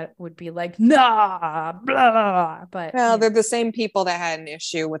there that would be like, nah, blah, blah, blah. But well, they're the same people that had an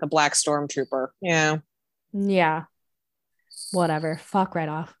issue with a black stormtrooper. Yeah. Yeah. Whatever. Fuck right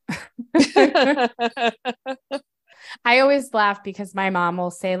off. I always laugh because my mom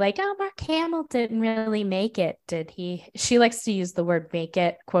will say like, oh, Mark Hamill didn't really make it, did he? She likes to use the word make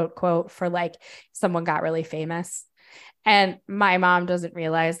it, quote, quote, for like someone got really famous. And my mom doesn't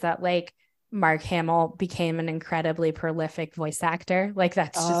realize that like Mark Hamill became an incredibly prolific voice actor. Like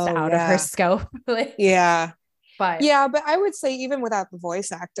that's just out of her scope. Like, yeah. But I would say even without the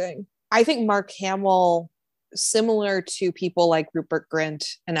voice acting, I think Mark Hamill, similar to people like Rupert Grint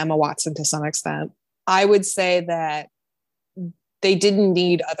and Emma Watson to some extent, I would say that they didn't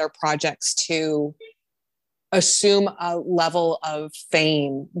need other projects to assume a level of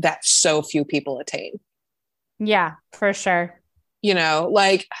fame that so few people attain. Yeah, for sure. You know,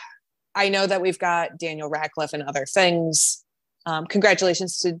 like I know that we've got Daniel Radcliffe and other things.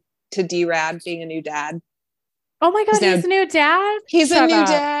 Congratulations to D-Rad being a new dad. Oh my God, he's a new dad? He's a new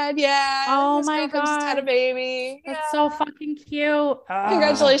dad, yeah. Oh my God. Just had a baby. That's so fucking cute.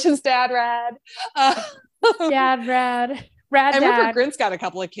 Congratulations, Dad Rad. Dad Rad. Rad and Dad. Rupert Grint's got a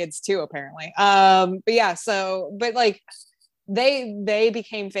couple of kids too, apparently. But yeah, but like they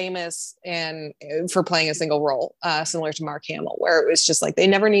became famous for playing a single role, similar to Mark Hamill, where it was just like they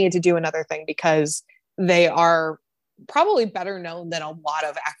never needed to do another thing because they are probably better known than a lot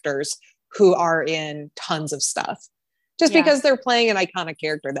of actors who are in tons of stuff, just because they're playing an iconic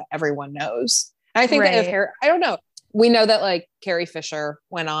character that everyone knows. And I think that I don't know, we know that like Carrie Fisher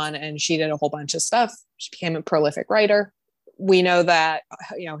went on and she did a whole bunch of stuff. She became a prolific writer. We know that,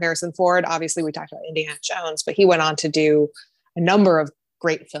 you know, Harrison Ford, obviously we talked about Indiana Jones, but he went on to do a number of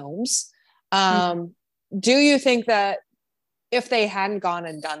great films. Do you think that if they hadn't gone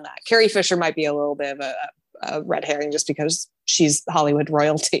and done that, Carrie Fisher might be a little bit of a red herring just because she's Hollywood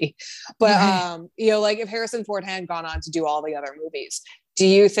royalty. But, you know, like if Harrison Ford hadn't gone on to do all the other movies, do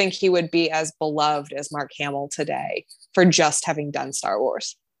you think he would be as beloved as Mark Hamill today for just having done Star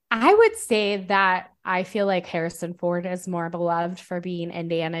Wars? I would say that I feel like Harrison Ford is more beloved for being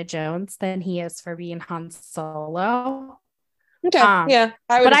Indiana Jones than he is for being Han Solo. Okay. Yeah.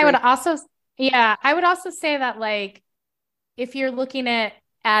 I would also say that like, if you're looking at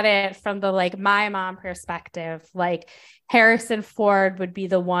it from the like my mom perspective, like Harrison Ford would be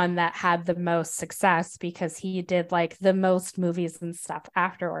the one that had the most success because he did like the most movies and stuff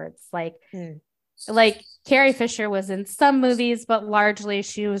afterwards. Like Carrie Fisher was in some movies, but largely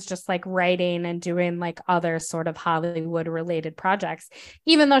she was just like writing and doing like other sort of Hollywood related projects.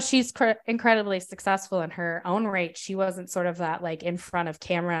 Even though she's incredibly successful in her own right, she wasn't sort of that like in front of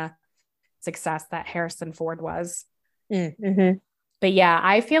camera success that Harrison Ford was. But yeah,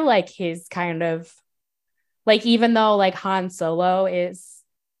 I feel like his kind of like, even though like Han Solo is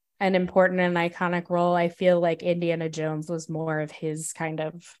an important and iconic role, I feel like Indiana Jones was more of his kind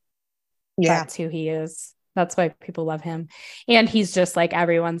of, that's who he is. That's why people love him. And he's just like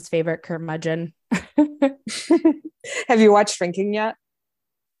everyone's favorite curmudgeon. Have you watched Shrinking yet?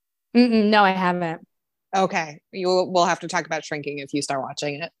 No, I haven't. Okay. We'll have to talk about Shrinking if you start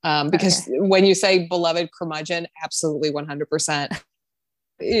watching it. Because when you say beloved curmudgeon, absolutely 100%.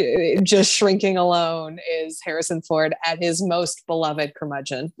 Just Shrinking alone is Harrison Ford at his most beloved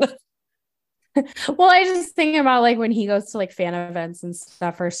curmudgeon. Well, I just think about like when he goes to like fan events and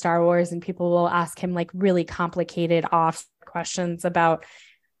stuff for Star Wars and people will ask him like really complicated off questions about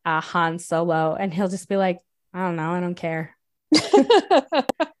Han Solo and he'll just be like, I don't know, I don't care.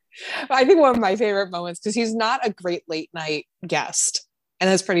 I think one of my favorite moments, because he's not a great late night guest, and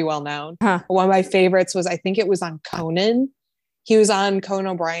that's pretty well known. Huh. One of my favorites was, I think it was on Conan. He was on Conan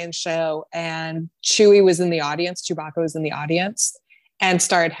O'Brien's show, and Chewie was in the audience. Chewbacca was in the audience and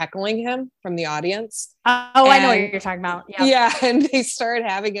started heckling him from the audience. I know what you're talking about. Yeah. Yeah, and they started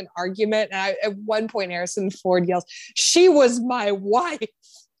having an argument. And at one point, Harrison Ford yells, "She was my wife."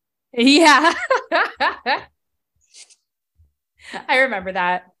 Yeah. I remember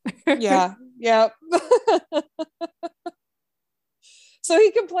that. Yeah. Yep. So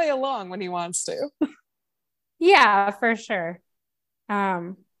he can play along when he wants to. Yeah, for sure.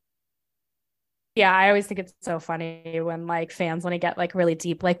 Yeah, I always think it's so funny when like fans want to get like really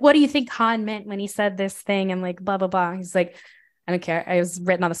deep, like, what do you think Han meant when he said this thing? And like, blah, blah, blah. He's like, I don't care. It was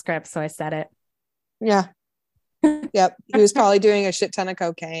written on the script, so I said it. Yeah. Yep. He was probably doing a shit ton of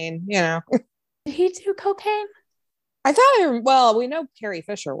cocaine, you know. Did he do cocaine? I thought, well, we know Carrie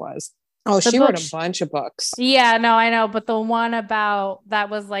Fisher was. Oh, she wrote a bunch of books. Yeah, no, I know. But the one about that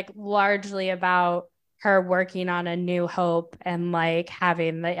was like largely about her working on A New Hope and like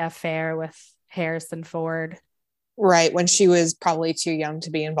having the affair with Harrison Ford. Right. When she was probably too young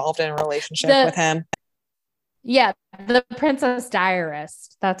to be involved in a relationship with him. Yeah. The Princess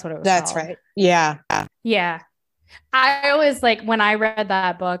Diarist. That's what it was. That's called. Right. Yeah. Yeah. I always like when I read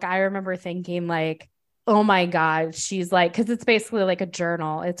that book, I remember thinking like, oh my God, she's like, because it's basically like a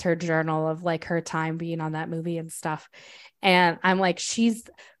journal. It's her journal of like her time being on that movie and stuff. And I'm like, she's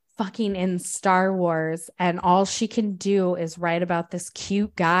fucking in Star Wars and all she can do is write about this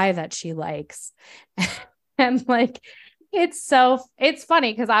cute guy that she likes. And like, it's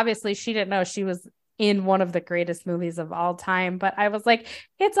funny because obviously she didn't know she was in one of the greatest movies of all time. But I was like,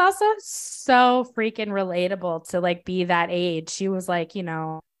 it's also so freaking relatable to like be that age. She was like, you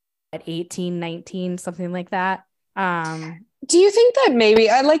know, at 18, 19, something like that. Do you think that maybe,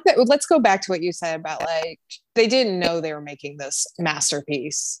 I like that, let's go back to what you said about like, they didn't know they were making this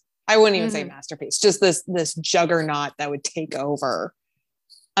masterpiece. I wouldn't even say masterpiece, just this juggernaut that would take over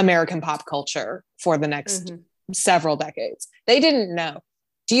American pop culture for the next several decades. They didn't know.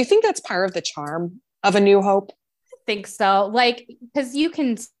 Do you think that's part of the charm of A New Hope? I think so. Like, because you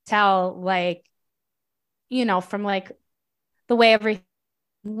can tell, like, you know, from like the way everything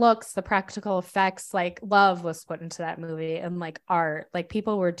looks, the practical effects, like love was put into that movie and like art. Like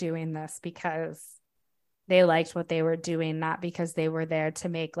people were doing this because they liked what they were doing, not because they were there to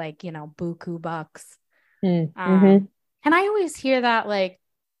make like, you know, buku bucks. And I always hear that like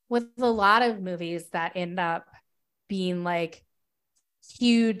with a lot of movies that end up being like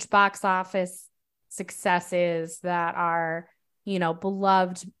huge box office successes that are, you know,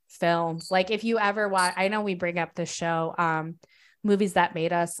 beloved films. Like if you ever watch, I know we bring up the show, Movies That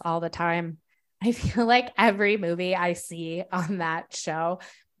Made Us all the time. I feel like every movie I see on that show,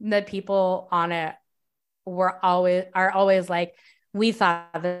 the people on it are always like, we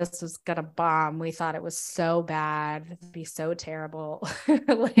thought this was gonna bomb. We thought it was so bad. It'd be so terrible.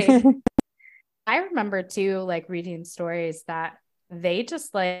 Like I remember too, like reading stories that they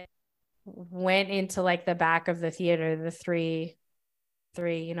just like went into like the back of the theater, the three,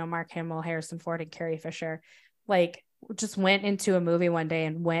 you know, Mark Hamill, Harrison Ford, and Carrie Fisher, like just went into a movie one day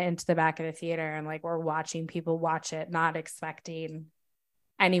and went into the back of the theater and like we're watching people watch it, not expecting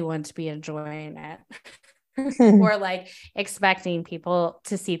anyone to be enjoying it. Or like expecting people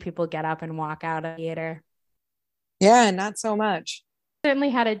to see people get up and walk out of the theater. Yeah, not so much. Certainly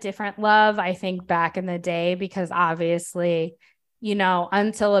had a different love, I think, back in the day, because obviously, you know,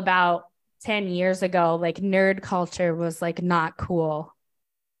 until about 10 years ago, like nerd culture was like not cool.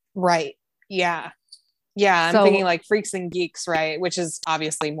 Right. Yeah. Yeah. I'm thinking like Freaks and Geeks, right? Which is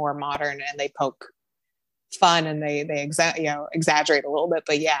obviously more modern and they poke fun and they exaggerate a little bit.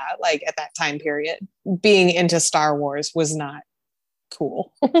 But yeah, like at that time period, being into Star Wars was not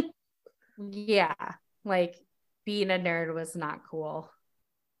cool. Yeah. Like being a nerd was not cool.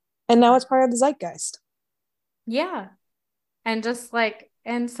 And now it's part of the zeitgeist. Yeah. And just like,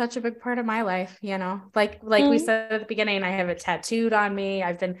 and such a big part of my life, you know, like we said at the beginning, I have it tattooed on me.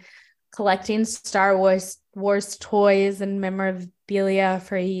 I've been collecting Star Wars toys and memorabilia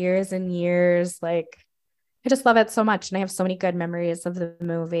for years and years. Like, I just love it so much. And I have so many good memories of the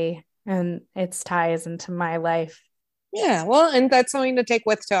movie and its ties into my life. Yeah. Well, and that's something to take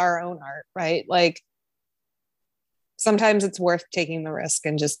with to our own art, right? Like sometimes it's worth taking the risk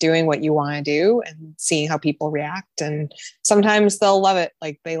and just doing what you want to do and seeing how people react. And sometimes they'll love it.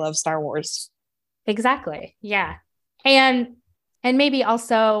 Like they love Star Wars. Exactly. Yeah. And maybe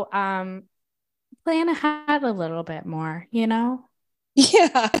also plan ahead a little bit more, you know?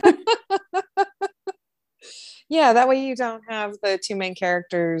 Yeah. Yeah, that way you don't have the two main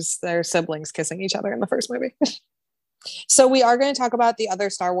characters, their siblings, kissing each other in the first movie. So we are going to talk about the other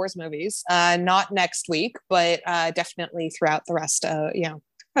Star Wars movies, not next week, but definitely throughout the rest of,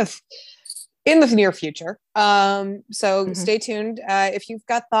 in the near future. So stay tuned. If you've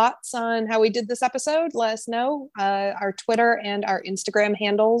got thoughts on how we did this episode, let us know. Our Twitter and our Instagram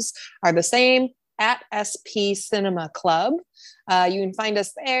handles are the same, at SP Cinema Club. You can find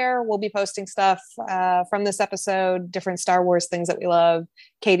us there. We'll be posting stuff from this episode, different Star Wars things that we love.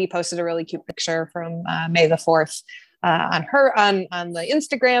 Katie posted a really cute picture from May the 4th on the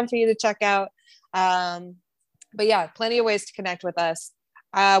Instagram for you to check out. But yeah, plenty of ways to connect with us.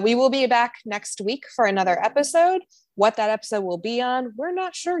 We will be back next week for another episode. What that episode will be on, we're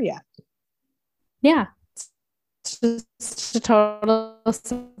not sure yet. Yeah. It's just a total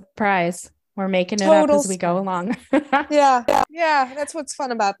surprise. We're making it up as we go along. Yeah, that's what's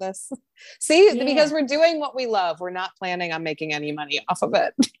fun about this. See, because we're doing what we love, we're not planning on making any money off of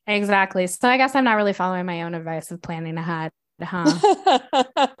it. Exactly. So I guess I'm not really following my own advice of planning ahead, huh?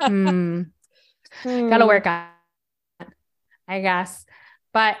 Gotta work on it, I guess.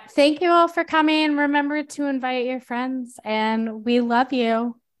 But thank you all for coming. Remember to invite your friends, and we love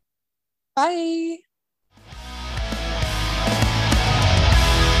you. Bye.